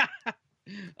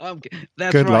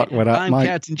 That's Good right. luck with that, I'm mate.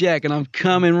 Captain Jack, and I'm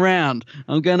coming round.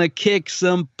 I'm gonna kick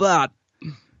some butt.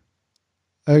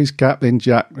 Who's Captain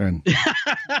Jack then?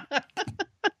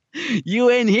 You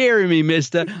ain't hearing me,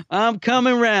 mister. I'm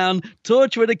coming round.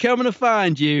 Torchwood are coming to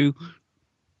find you.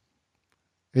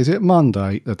 Is it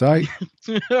Monday today?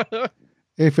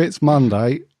 If it's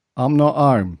Monday, I'm not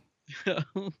home.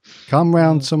 Come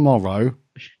round tomorrow.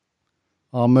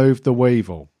 I'll move the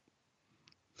weevil.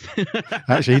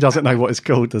 Actually, he doesn't know what it's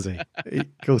called, does he? Of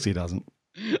course he doesn't.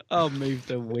 I'll move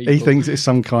the weevil. He thinks it's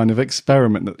some kind of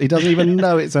experiment. He doesn't even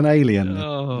know it's an alien.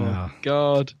 Oh,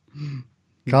 God.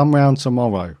 Come round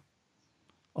tomorrow.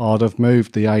 I'd have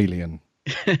moved the alien.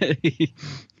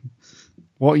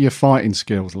 What are your fighting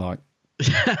skills like? Do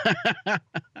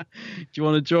you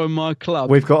want to join my club?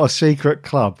 We've got a secret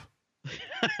club.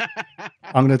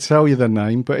 I'm going to tell you the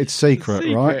name, but it's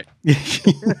secret. Right?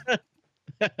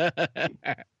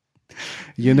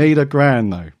 You need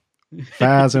 £1,000 though.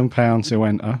 £1,000 to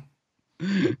enter.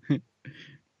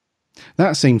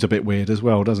 That seems a bit weird as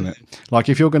well, doesn't it? Like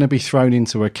if you're going to be thrown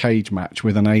into a cage match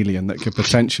with an alien that could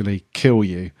potentially kill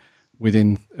you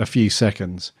within a few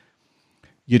seconds,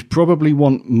 you'd probably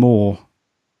want more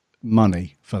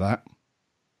money for that.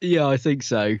 Yeah, I think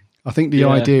so. I think the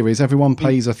idea is everyone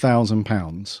pays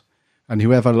 £1,000 and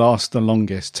whoever lasts the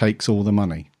longest takes all the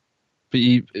money. But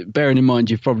you, bearing in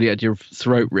mind, you've probably had your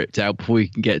throat ripped out before you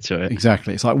can get to it.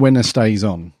 Exactly. It's like winner stays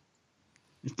on.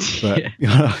 But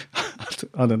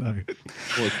I don't know.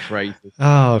 What crazy.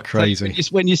 Oh, crazy. So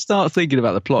when you start thinking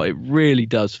about the plot, it really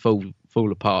does fall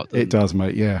apart. It does,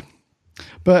 mate, yeah.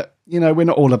 But, you know, we're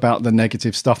not all about the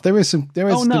negative stuff. There is some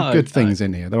good things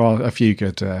in here. There are a few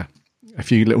good, a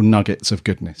few little nuggets of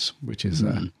goodness, which is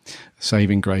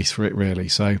saving grace for it, really.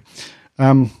 So,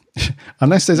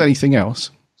 unless there's anything else,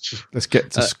 let's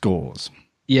get to scores.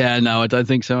 Yeah, no, I don't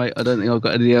think so, mate. I don't think I've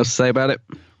got anything else to say about it.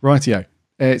 Rightio.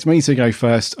 It's me to go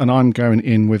first, and I'm going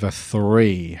in with a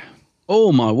 3.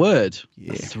 Oh, my word.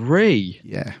 Yeah. A 3?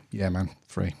 Yeah, man.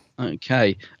 3.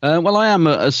 Okay. Well, I am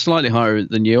a slightly higher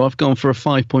than you. I've gone for a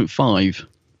 5.5.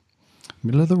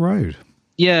 Middle of the road.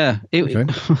 Yeah.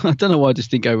 I don't know why I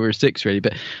just didn't go with a 6, really,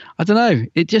 but I don't know.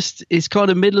 It's kind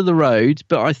of middle of the road,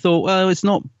 but I thought, well, it's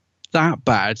not that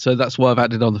bad, so that's why I've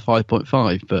added on the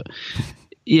 5.5, but...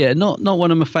 Yeah, not one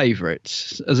of my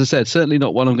favourites. As I said, certainly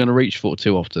not one I'm going to reach for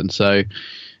too often. So,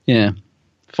 yeah,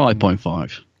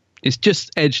 5.5. It's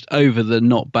just edged over the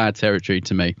not bad territory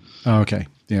to me. Oh, okay,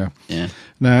 yeah. Yeah.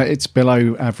 No, it's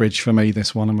below average for me,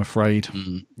 this one, I'm afraid.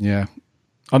 Yeah.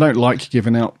 I don't like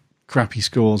giving out crappy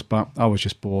scores, but I was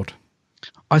just bored.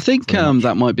 I think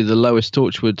that might be the lowest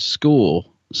Torchwood score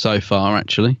so far,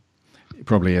 actually. It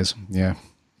probably is, yeah.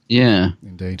 Yeah.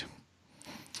 Indeed.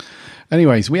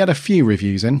 Anyways, we had a few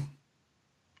reviews in.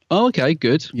 Oh, okay,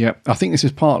 good. Yeah, I think this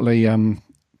is partly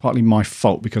my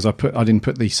fault because I didn't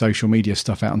put the social media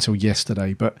stuff out until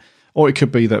yesterday, or it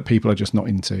could be that people are just not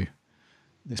into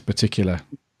this particular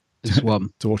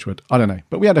one. Torchwood. I don't know,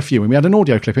 but we had a few, and we had an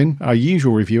audio clip in. Our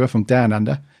usual reviewer from Down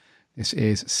Under. This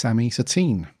is Sammy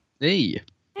Satine.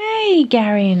 Hey,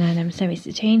 Gary and Adam, Sammy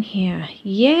Satine here.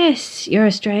 Yes, your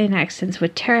Australian accents were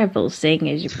terrible, seeing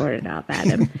as you brought it up,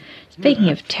 Adam. Speaking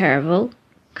of terrible,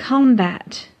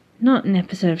 combat. Not an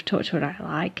episode of Torchwood I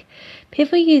like.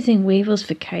 People using weevils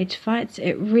for cage fights,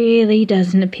 it really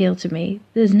doesn't appeal to me.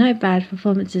 There's no bad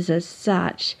performances as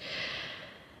such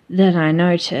that I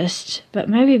noticed, but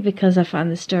maybe because I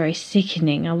find the story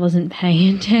sickening, I wasn't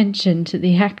paying attention to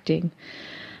the acting.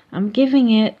 I'm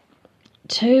giving it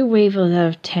 2 weevils out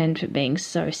of 10 for being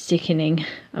so sickening.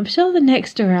 I'm sure the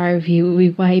next Arai review will be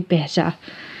way better.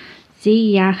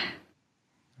 See ya.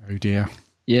 Oh dear.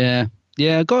 Yeah,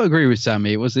 I got to agree with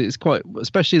Sammy. It's quite,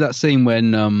 especially that scene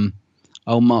when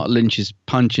old Mark Lynch is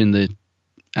punching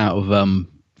out of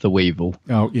the weevil.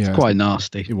 Oh yeah, it's quite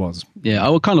nasty. It was. Yeah,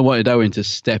 I kind of wanted Owen to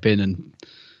step in and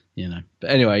But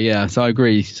anyway, yeah. So I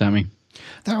agree, Sammy.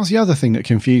 That was the other thing that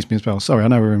confused me as well. Sorry, I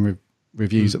know we're in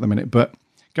reviews at the minute, but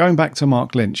going back to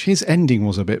Mark Lynch, his ending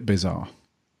was a bit bizarre.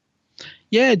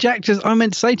 Yeah, I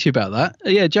meant to say to you about that.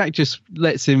 Yeah,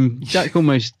 Jack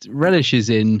almost relishes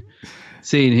in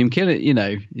seeing him kill it.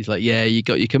 He's like, yeah, you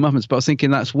got your comeuppance. But I was thinking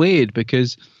that's weird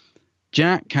because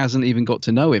Jack hasn't even got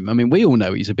to know him. I mean, we all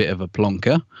know he's a bit of a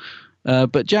plonker,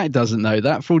 but Jack doesn't know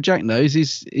that. For all Jack knows,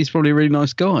 he's probably a really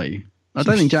nice guy. I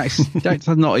don't think Jack's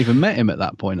not even met him at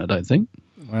that point, I don't think.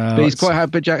 Well, but he's quite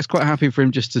happy. But Jack's quite happy for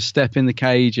him just to step in the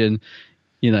cage and,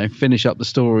 finish up the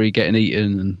story, getting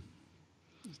eaten and...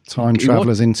 Time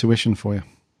traveller's intuition for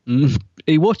you.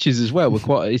 He watches as well.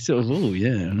 He's sort of, oh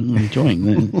yeah, I'm enjoying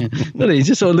that. Yeah. But he's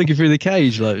just sort of looking through the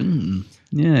cage, like,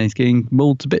 yeah, he's getting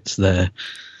mauled to bits there.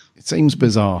 It seems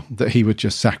bizarre that he would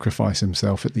just sacrifice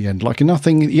himself at the end. Like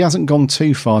nothing, he hasn't gone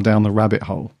too far down the rabbit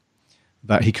hole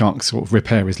that he can't sort of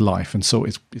repair his life and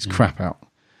sort his crap out.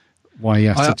 Why he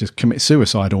has to just commit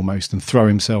suicide almost and throw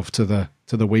himself to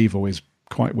the weevil is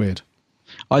quite weird.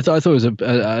 I thought it was a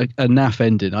naff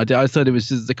ending. I thought it was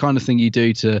just the kind of thing you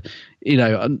do to,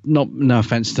 no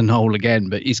offense to Noel again,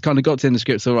 but he's kind of got to in the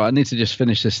script. So, right, I need to just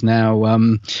finish this now.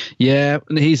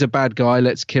 He's a bad guy.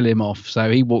 Let's kill him off.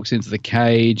 So he walks into the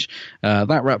cage.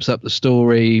 That wraps up the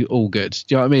story. All good. Do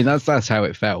you know what I mean? That's how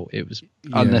it felt. It was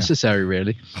unnecessary,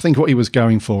 really. I think what he was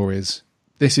going for is,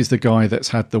 this is the guy that's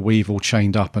had the Weevil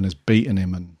chained up and has beaten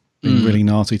him and been really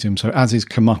nasty to him. So as his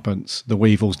comeuppance, the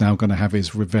Weevil's now going to have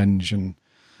his revenge.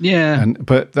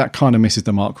 But that kind of misses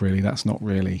the mark, really. That's not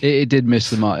really... It did miss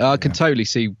the mark. I could totally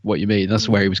see what you mean. That's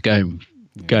where he was going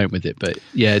with it. But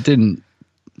yeah, it didn't...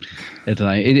 I don't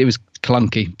know. It was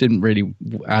clunky. Didn't really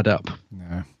add up.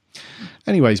 No.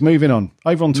 Anyways, moving on.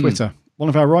 Over on Twitter, one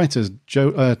of our writers,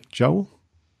 Joel?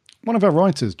 One of our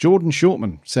writers, Jordan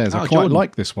Shortman, says, I quite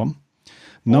like this one.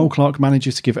 Noel Clarke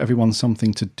manages to give everyone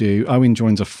something to do. Owen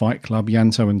joins a fight club.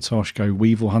 Yanto and Tosh go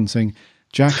weevil hunting.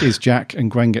 Jack is Jack, and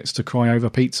Gwen gets to cry over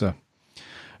pizza.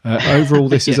 Overall,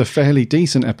 this is a fairly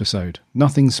decent episode.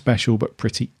 Nothing special, but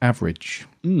pretty average.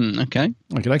 Okay.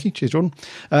 Okay. Cheers, Jordan.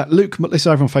 Luke, this is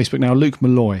over on Facebook now. Luke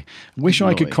Malloy. Wish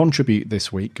I could contribute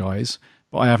this week, guys,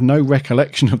 but I have no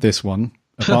recollection of this one,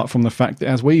 apart from the fact that it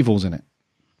has weevils in it.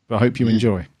 But I hope you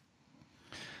enjoy.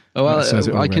 Oh,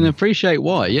 well, I can appreciate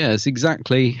why. Yeah, it's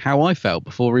exactly how I felt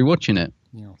before rewatching it.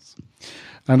 Yes.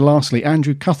 And lastly,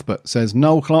 Andrew Cuthbert says,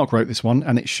 Noel Clarke wrote this one,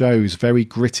 and it shows very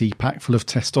gritty, packed full of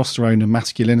testosterone and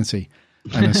masculinity,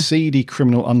 and a seedy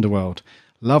criminal underworld.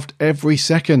 Loved every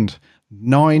second.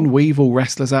 9 Weevil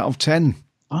wrestlers out of 10.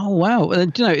 Oh, wow.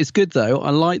 It's good, though.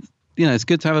 I like, it's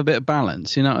good to have a bit of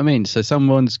balance. You know what I mean? So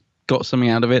someone's got something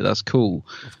out of it. That's cool.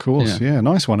 Of course. Yeah.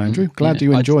 Nice one, Andrew. Glad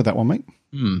you enjoyed that one, mate.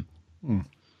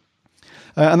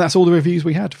 And that's all the reviews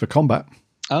we had for Combat.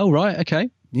 Oh, right. Okay.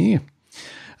 Yeah.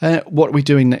 What are we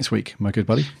doing next week, my good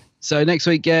buddy? So next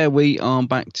week, we are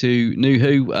back to New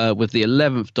Who with the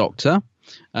 11th Doctor.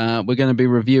 We're going to be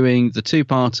reviewing the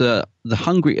two-parter, The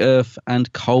Hungry Earth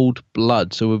and Cold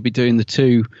Blood. So we'll be doing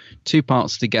the two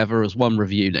parts together as one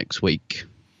review next week.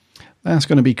 That's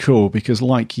going to be cool because,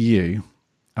 like you,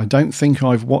 I don't think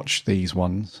I've watched these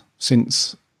ones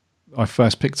since I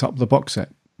first picked up the box set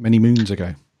many moons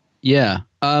ago. Yeah,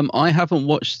 I haven't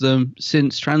watched them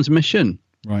since transmission.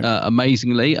 Right.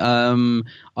 Amazingly, I'm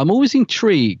always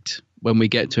intrigued when we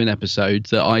get to an episode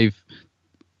that I've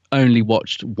only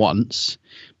watched once,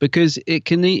 because it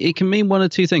can mean one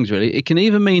of two things really. It can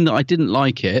either mean that I didn't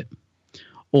like it,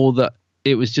 or that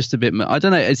it was just a bit. I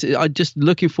don't know. I'm just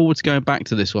looking forward to going back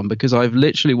to this one because I've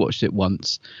literally watched it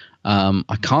once. I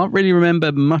can't really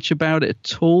remember much about it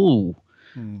at all.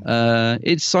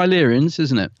 It's Silurians,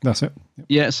 isn't it? That's it. Yep.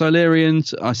 Yeah,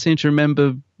 Silurians. I seem to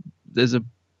remember there's a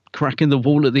crack in the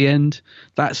wall at the end.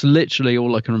 That's literally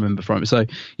all I can remember from it. So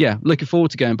yeah, looking forward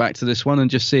to going back to this one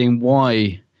and just seeing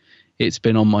why it's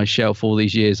been on my shelf all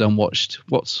these years unwatched.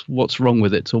 What's wrong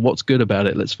with it, or what's good about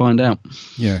it? Let's find out.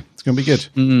 Yeah, it's going to be good.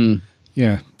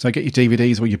 Yeah, so get your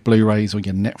DVDs or your Blu-rays or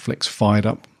your Netflix fired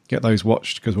up. Get those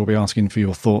watched because we'll be asking for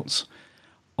your thoughts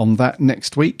on that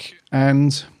next week.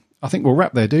 And I think we'll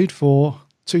wrap there, dude, for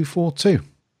 242.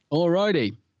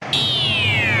 Alrighty.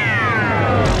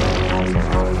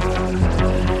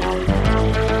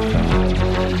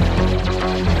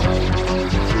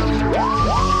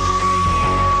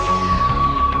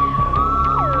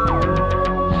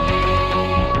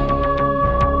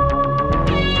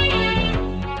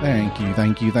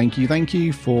 Thank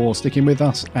you for sticking with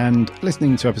us and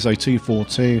listening to episode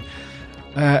 242.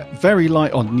 Very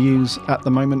light on news at the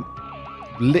moment.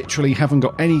 Literally haven't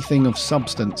got anything of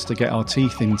substance to get our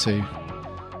teeth into.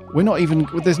 We're not even,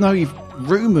 there's no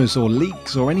rumours or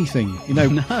leaks or anything.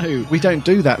 No. We don't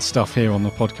do that stuff here on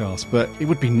the podcast, but it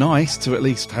would be nice to at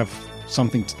least have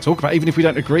something to talk about, even if we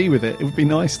don't agree with it. It would be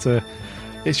nice to,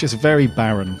 it's just very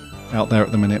barren out there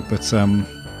at the minute, but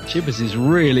Chibbers is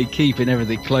really keeping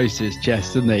everything close to his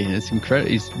chest, isn't he? It's incredible.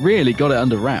 He's really got it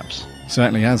under wraps.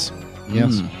 Certainly has,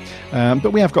 yes.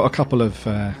 But we have got a couple of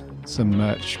some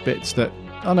merch bits that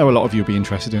I know a lot of you will be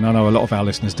interested in. I know a lot of our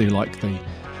listeners do like the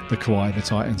Kawaii, the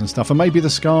Titans and stuff. And maybe the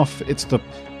scarf, it's the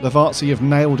Vartsy have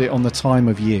nailed it on the time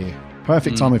of year.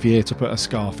 Perfect time of year to put a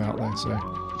scarf out there. So,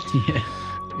 yeah.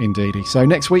 Indeedy. So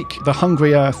next week, The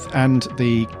Hungry Earth and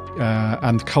the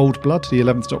Cold Blood, the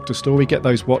 11th Doctor story. Get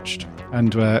those watched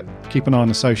and keep an eye on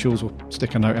the socials. We'll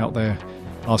stick a note out there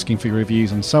asking for your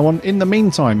reviews and so on. In the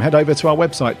meantime, head over to our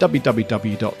website,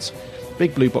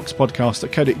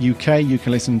 www.bigblueboxpodcast.co.uk. You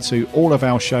can listen to all of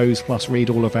our shows plus read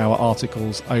all of our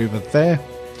articles over there.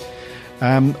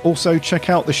 Also, check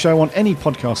out the show on any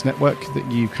podcast network that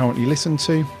you currently listen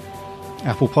to.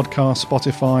 Apple Podcasts,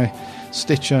 Spotify,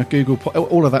 Stitcher, Google,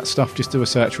 all of that stuff. Just do a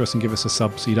search for us and give us a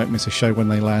sub so you don't miss a show when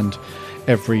they land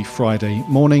every Friday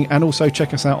morning. And also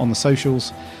check us out on the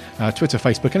socials, Twitter,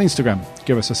 Facebook and Instagram.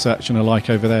 Give us a search and a like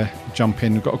over there. Jump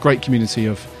in. We've got a great community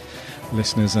of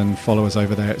listeners and followers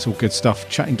over there. It's all good stuff.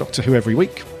 Chatting Doctor Who every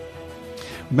week.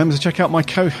 Remember to check out my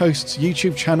co-host's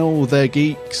YouTube channel, The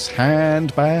Geeks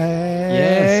Handbag.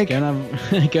 Yes, go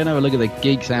and have a look at The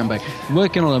Geeks Handbag. I'm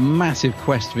working on a massive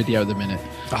Quest video at the minute.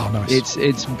 Oh, nice.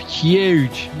 It's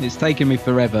huge. It's taken me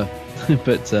forever.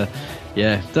 But,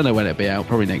 yeah, don't know when it'll be out.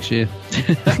 Probably next year.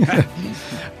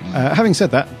 Having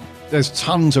said that, there's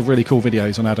tons of really cool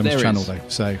videos on Adam's channel, though.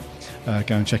 So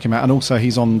go and check him out. And also,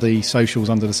 he's on the socials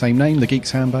under the same name, The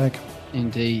Geeks Handbag.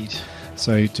 Indeed.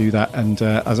 So do that, and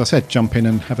as I said, jump in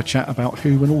and have a chat about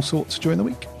Who and all sorts during the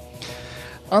week.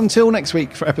 Until next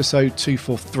week for episode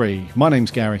 243, my name's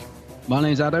Gary. My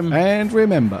name's Adam. And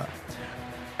remember,